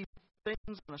of these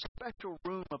things in a special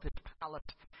room of his palace.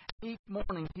 Each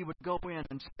morning he would go in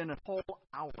and spend a whole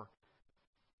hour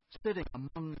sitting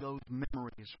among those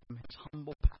memories from his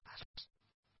humble past.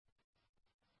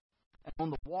 And on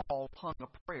the wall hung a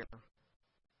prayer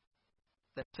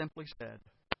that simply said,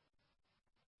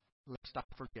 "Lest I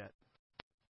forget."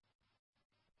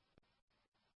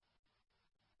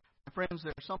 My friends,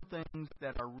 there are some things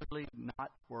that are really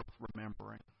not worth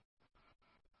remembering.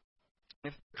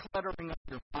 If they're cluttering up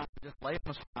your mind, just lay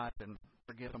them aside and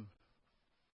forget them.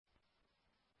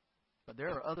 But there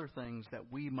are other things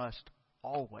that we must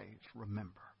always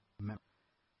remember.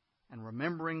 And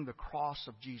remembering the cross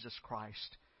of Jesus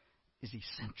Christ is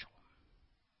essential.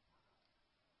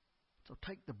 So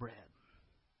take the bread.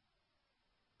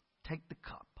 Take the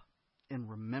cup in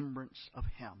remembrance of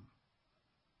Him,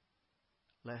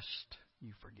 lest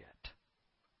you forget.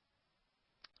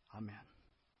 Amen.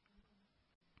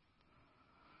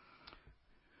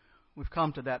 We've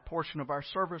come to that portion of our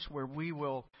service where we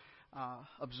will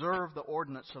observe the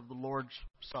ordinance of the Lord's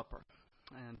Supper.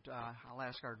 And I'll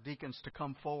ask our deacons to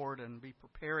come forward and be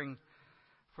preparing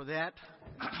for that.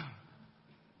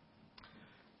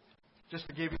 Just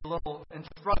to give you a little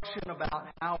instruction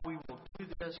about how we will do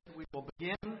this, we will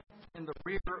begin in the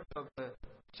rear of the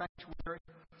sanctuary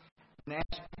and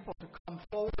ask people to come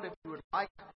forward if you would like.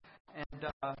 And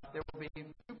there will be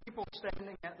two people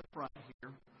standing at the front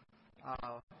here,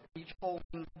 each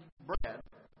holding bread,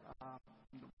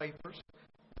 the wafers.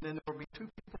 And then there will be two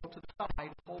people to the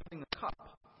side holding the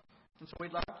cup. And so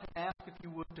we'd like to ask if you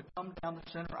would to come down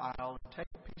the center aisle and take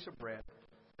a piece of bread,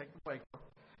 take the wafer,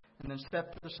 and then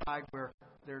step to the side where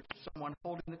there's someone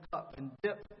holding the cup and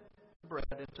dip the bread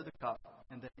into the cup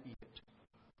and then eat it.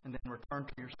 And then return return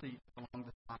to your seat along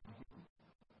the side here.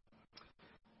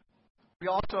 We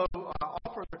also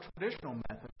offer the traditional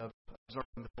method of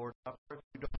observing the Lord's Supper. If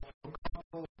you don't feel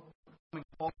comfortable coming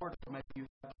forward, or maybe you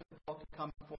have difficulty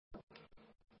coming forward,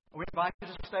 we invite you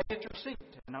to stay at your seat,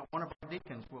 and one of our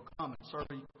deacons will come and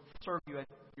serve you at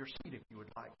your seat if you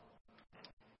would like.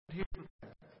 But here's the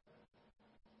thing.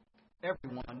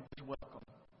 Everyone is welcome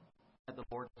at the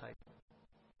Lord's table.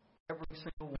 Every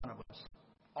single one of us,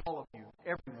 all of you,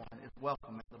 everyone is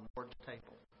welcome at the Lord's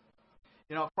table.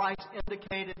 You know, Christ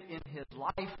indicated in his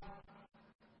life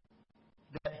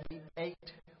that he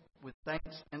ate with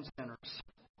saints and sinners.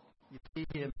 You see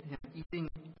him eating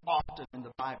often in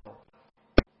the Bible.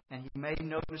 And he made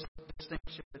no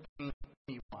distinction between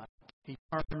anyone. He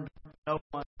turned no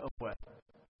one away.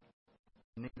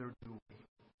 Neither do we.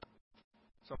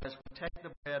 So as we take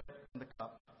the bread and the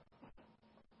cup,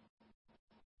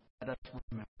 let us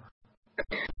remember.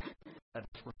 Let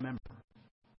us remember.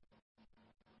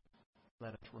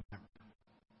 Let us remember.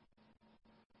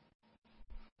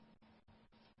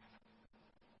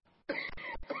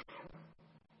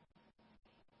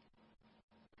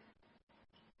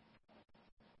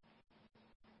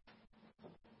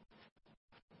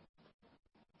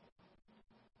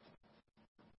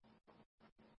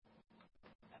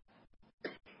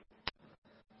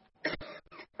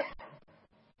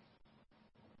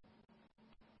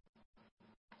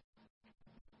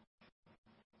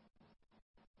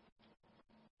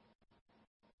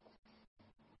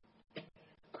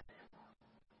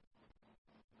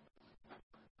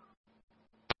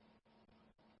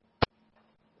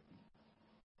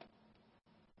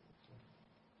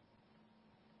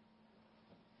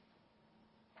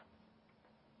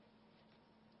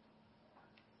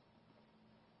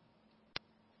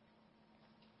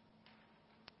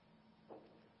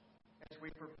 As we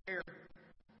prepare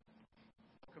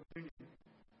communion,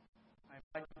 I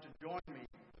invite you to join me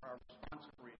for our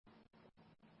responsive reading.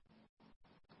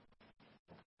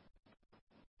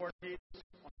 Lord Jesus,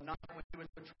 on the night when he was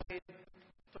betrayed,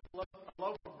 took a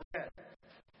loaf of bread.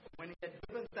 When he had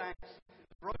given thanks, he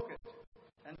broke it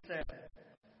and said,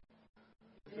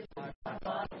 "This is my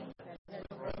body that is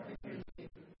broken for you.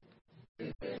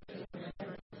 Do this in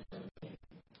remembrance of me."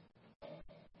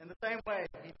 In the same way,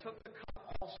 he took the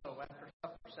cup also after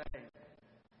supper, saying,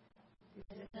 "This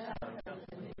is now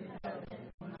the new covenant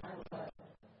in my blood.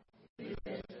 Do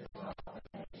this as often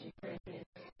as you drink it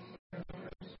in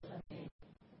remembrance of me."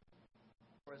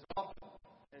 For as often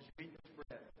as you eat this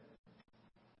bread,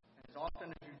 and as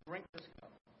often as you drink this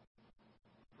cup,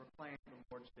 proclaim the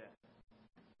Lord's death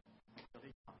until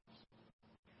he comes.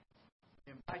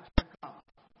 We invite you to come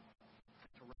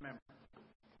to remember.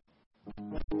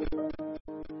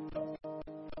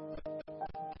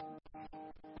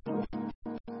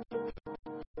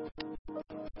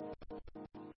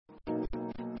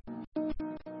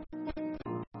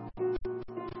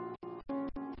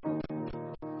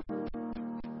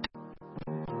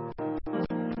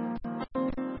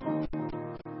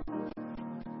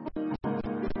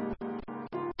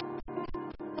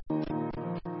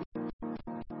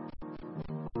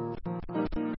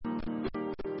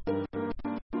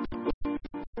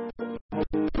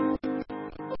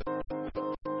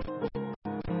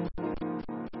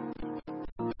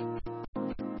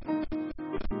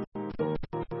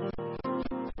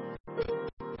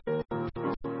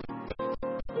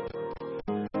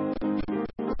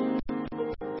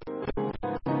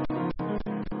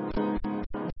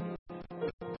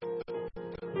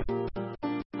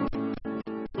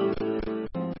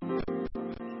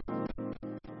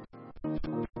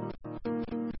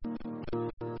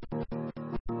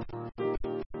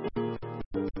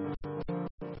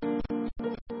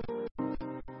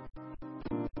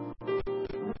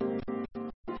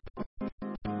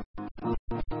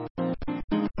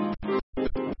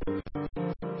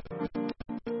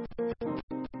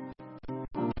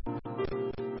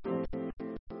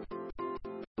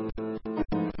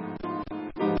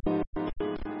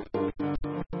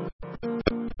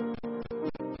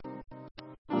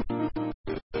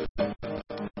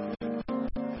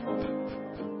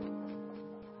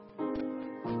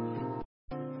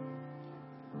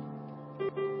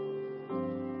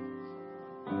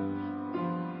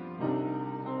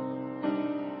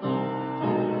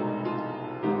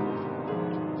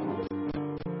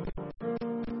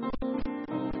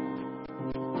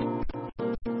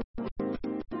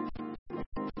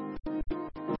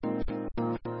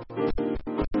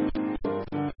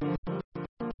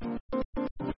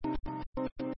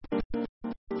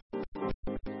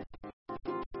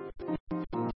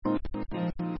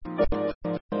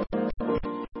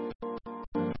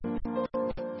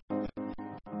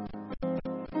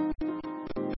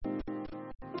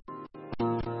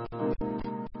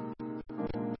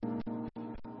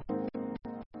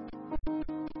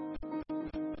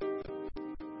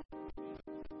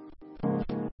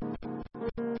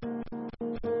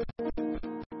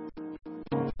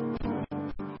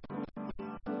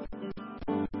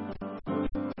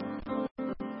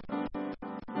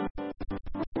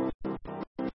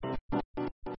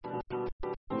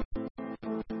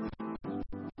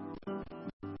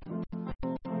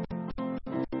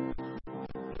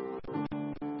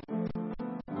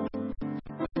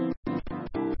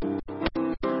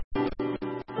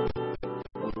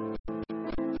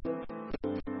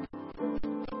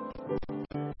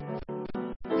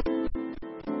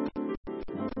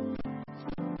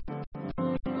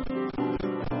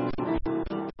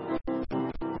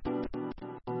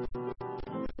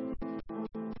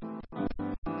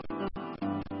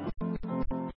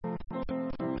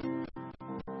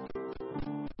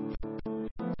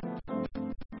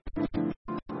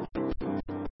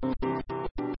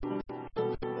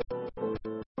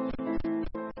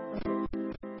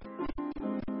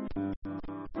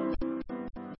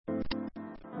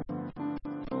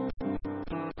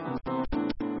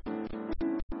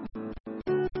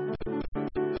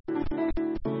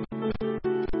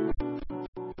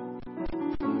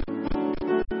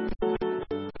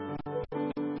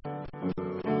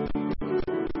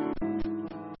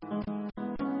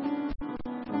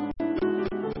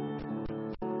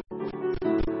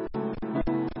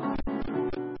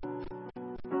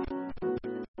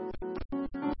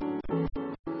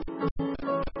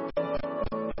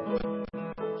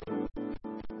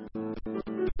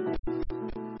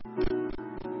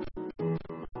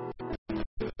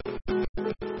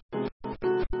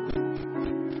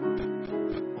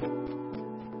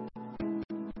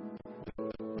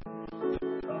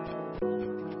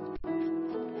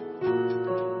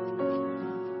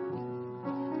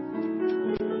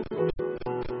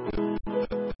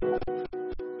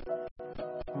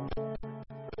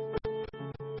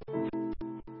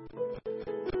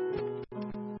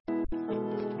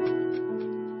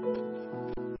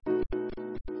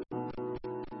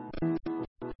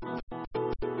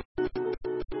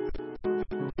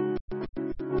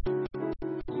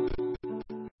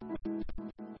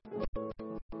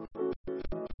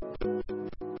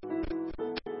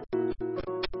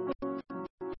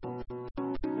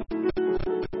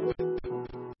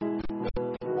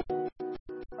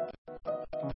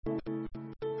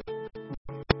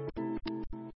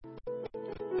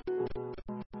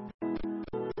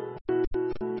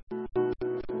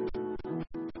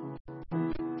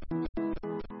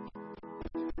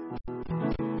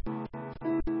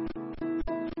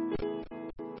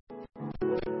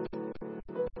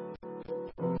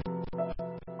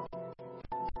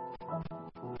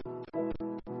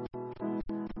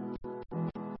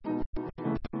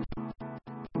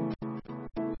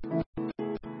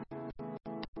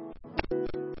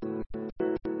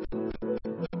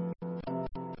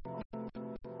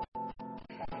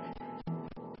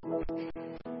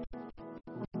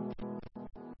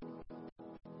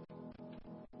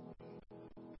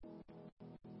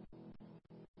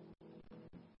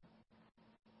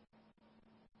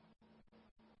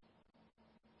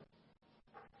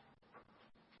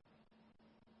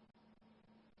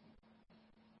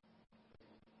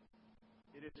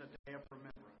 It is a day of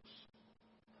remembrance.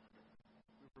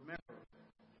 We remember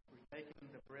through taking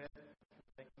the bread, through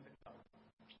taking the cup,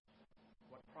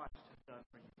 what Christ has done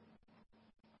for you.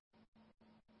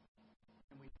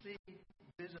 And we see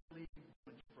visibly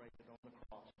demonstrated on the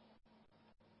cross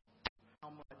how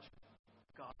much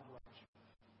God loves you.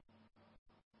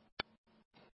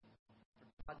 For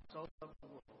God so loved the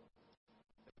world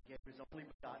that He gave His only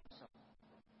begotten Son.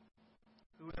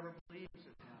 Whoever believes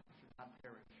in Him should not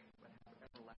perish, but have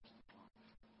everlasting life.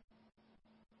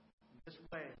 In this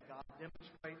way, God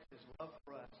demonstrates His love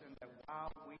for us in that while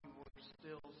we were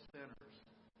still sinners,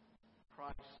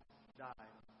 Christ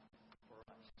died for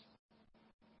us.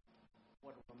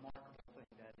 What a remarkable thing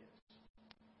that is.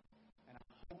 And I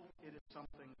hope it is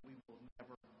something we will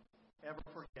never, ever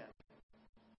forget.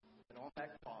 That on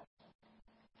that cross,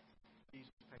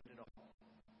 Jesus paid it all.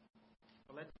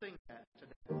 So let's sing that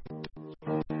today.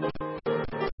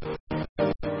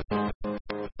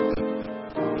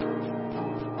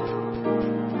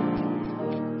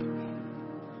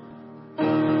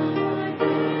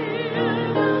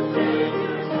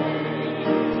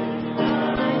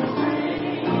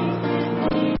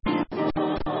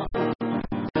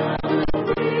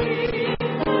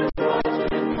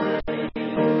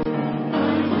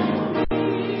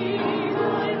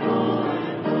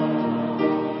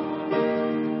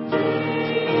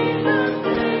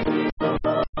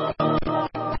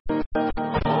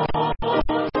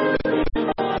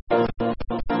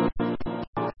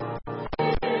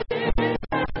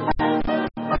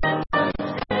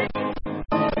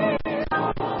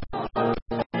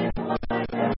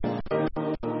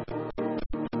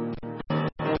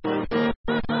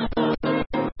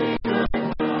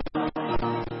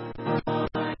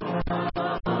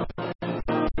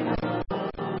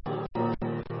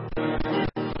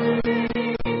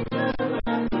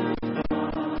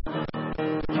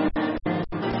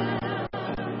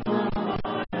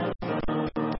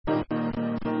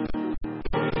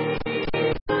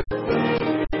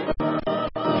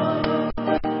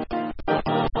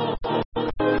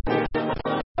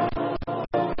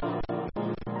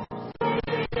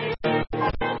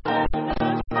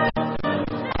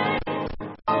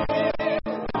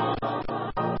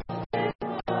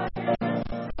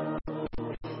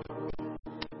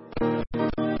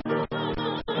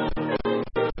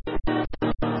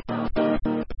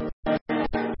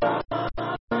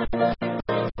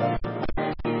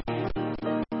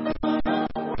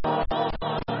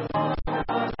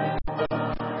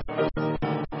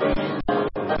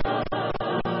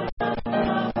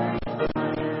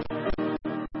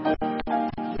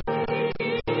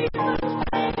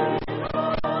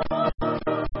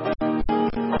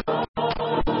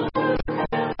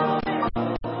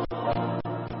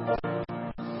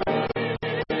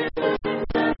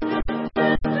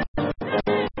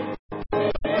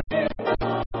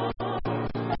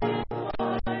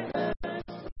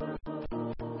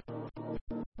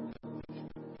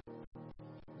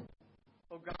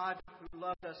 God who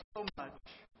loved us so much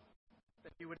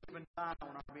that you would even die on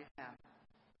our behalf.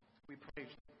 We praise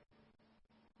you.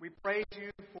 We praise you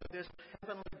for this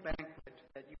heavenly banquet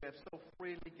that you have so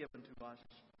freely given to us.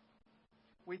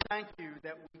 We thank you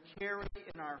that we carry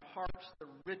in our hearts the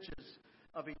riches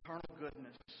of eternal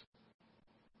goodness.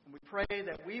 And we pray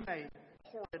that we may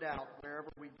pour it out wherever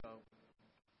we go,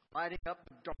 lighting up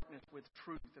the darkness with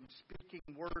truth and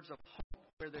speaking words of hope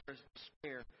where there is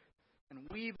despair, and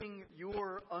weaving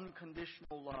your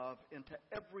unconditional love into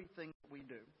everything that we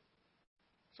do.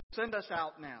 So send us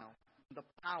out now in the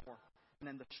power and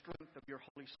in the strength of your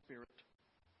Holy Spirit.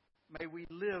 May we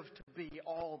live to be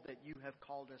all that you have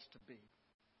called us to be.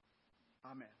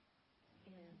 Amen.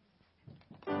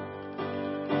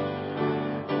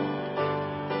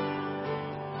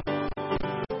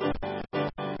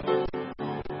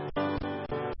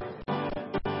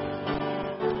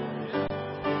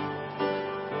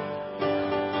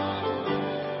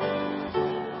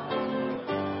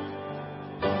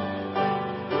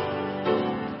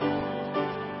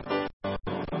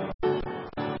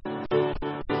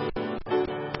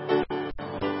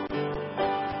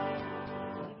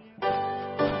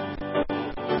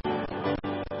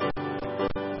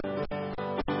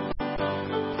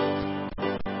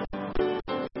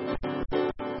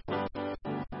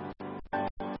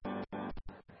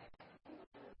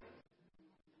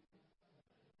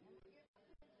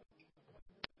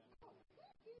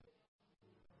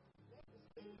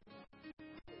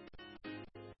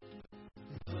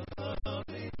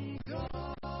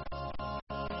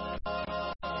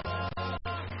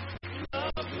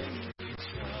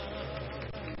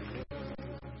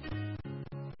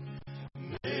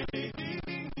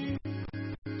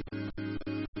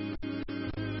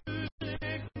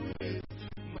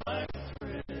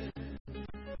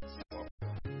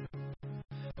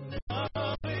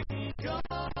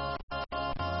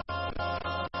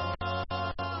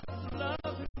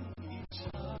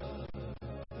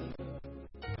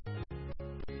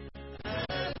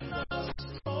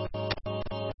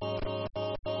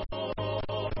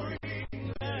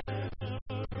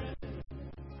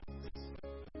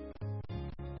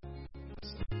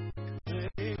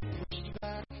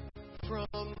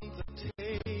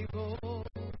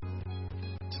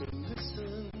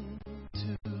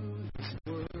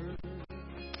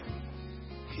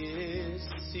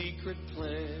 his secret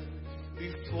plan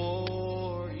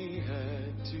before he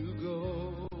had to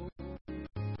go.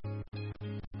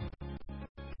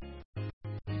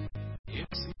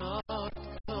 It's not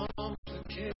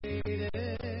complicated,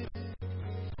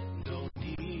 don't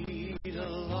need a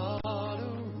lot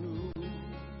of rules.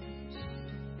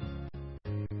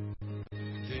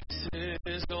 This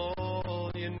is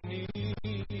all you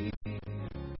need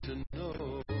to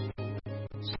know.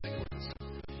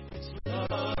 It's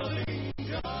loving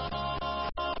God,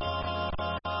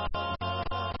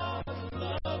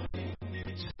 loving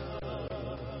each other.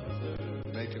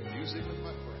 Making music with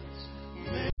my friends.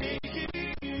 Making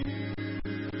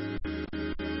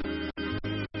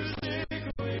music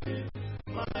with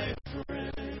my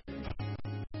friends.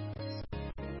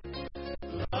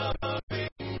 Loving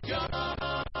God,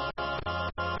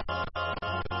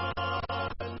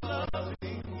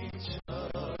 loving each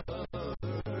other.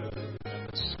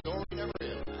 The story never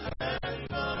ends. And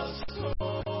the story never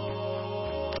ends.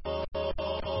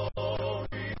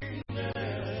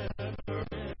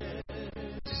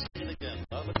 Sing it again.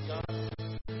 Loving God.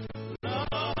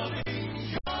 Loving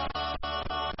God,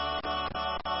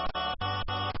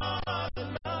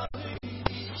 loving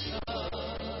each other.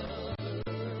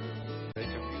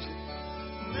 Making music.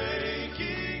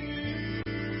 Making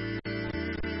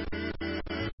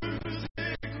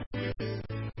music with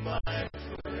my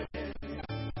friends.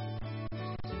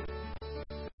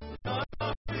 Loving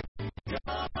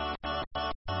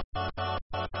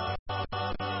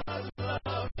God,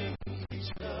 loving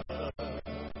each other.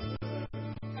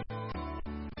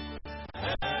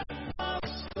 And the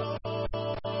story never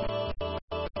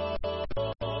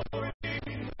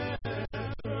ends. And the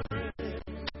story never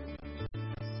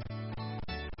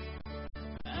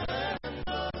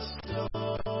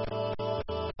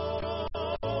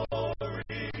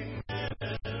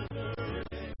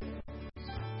ends.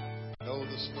 Know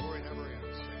the story.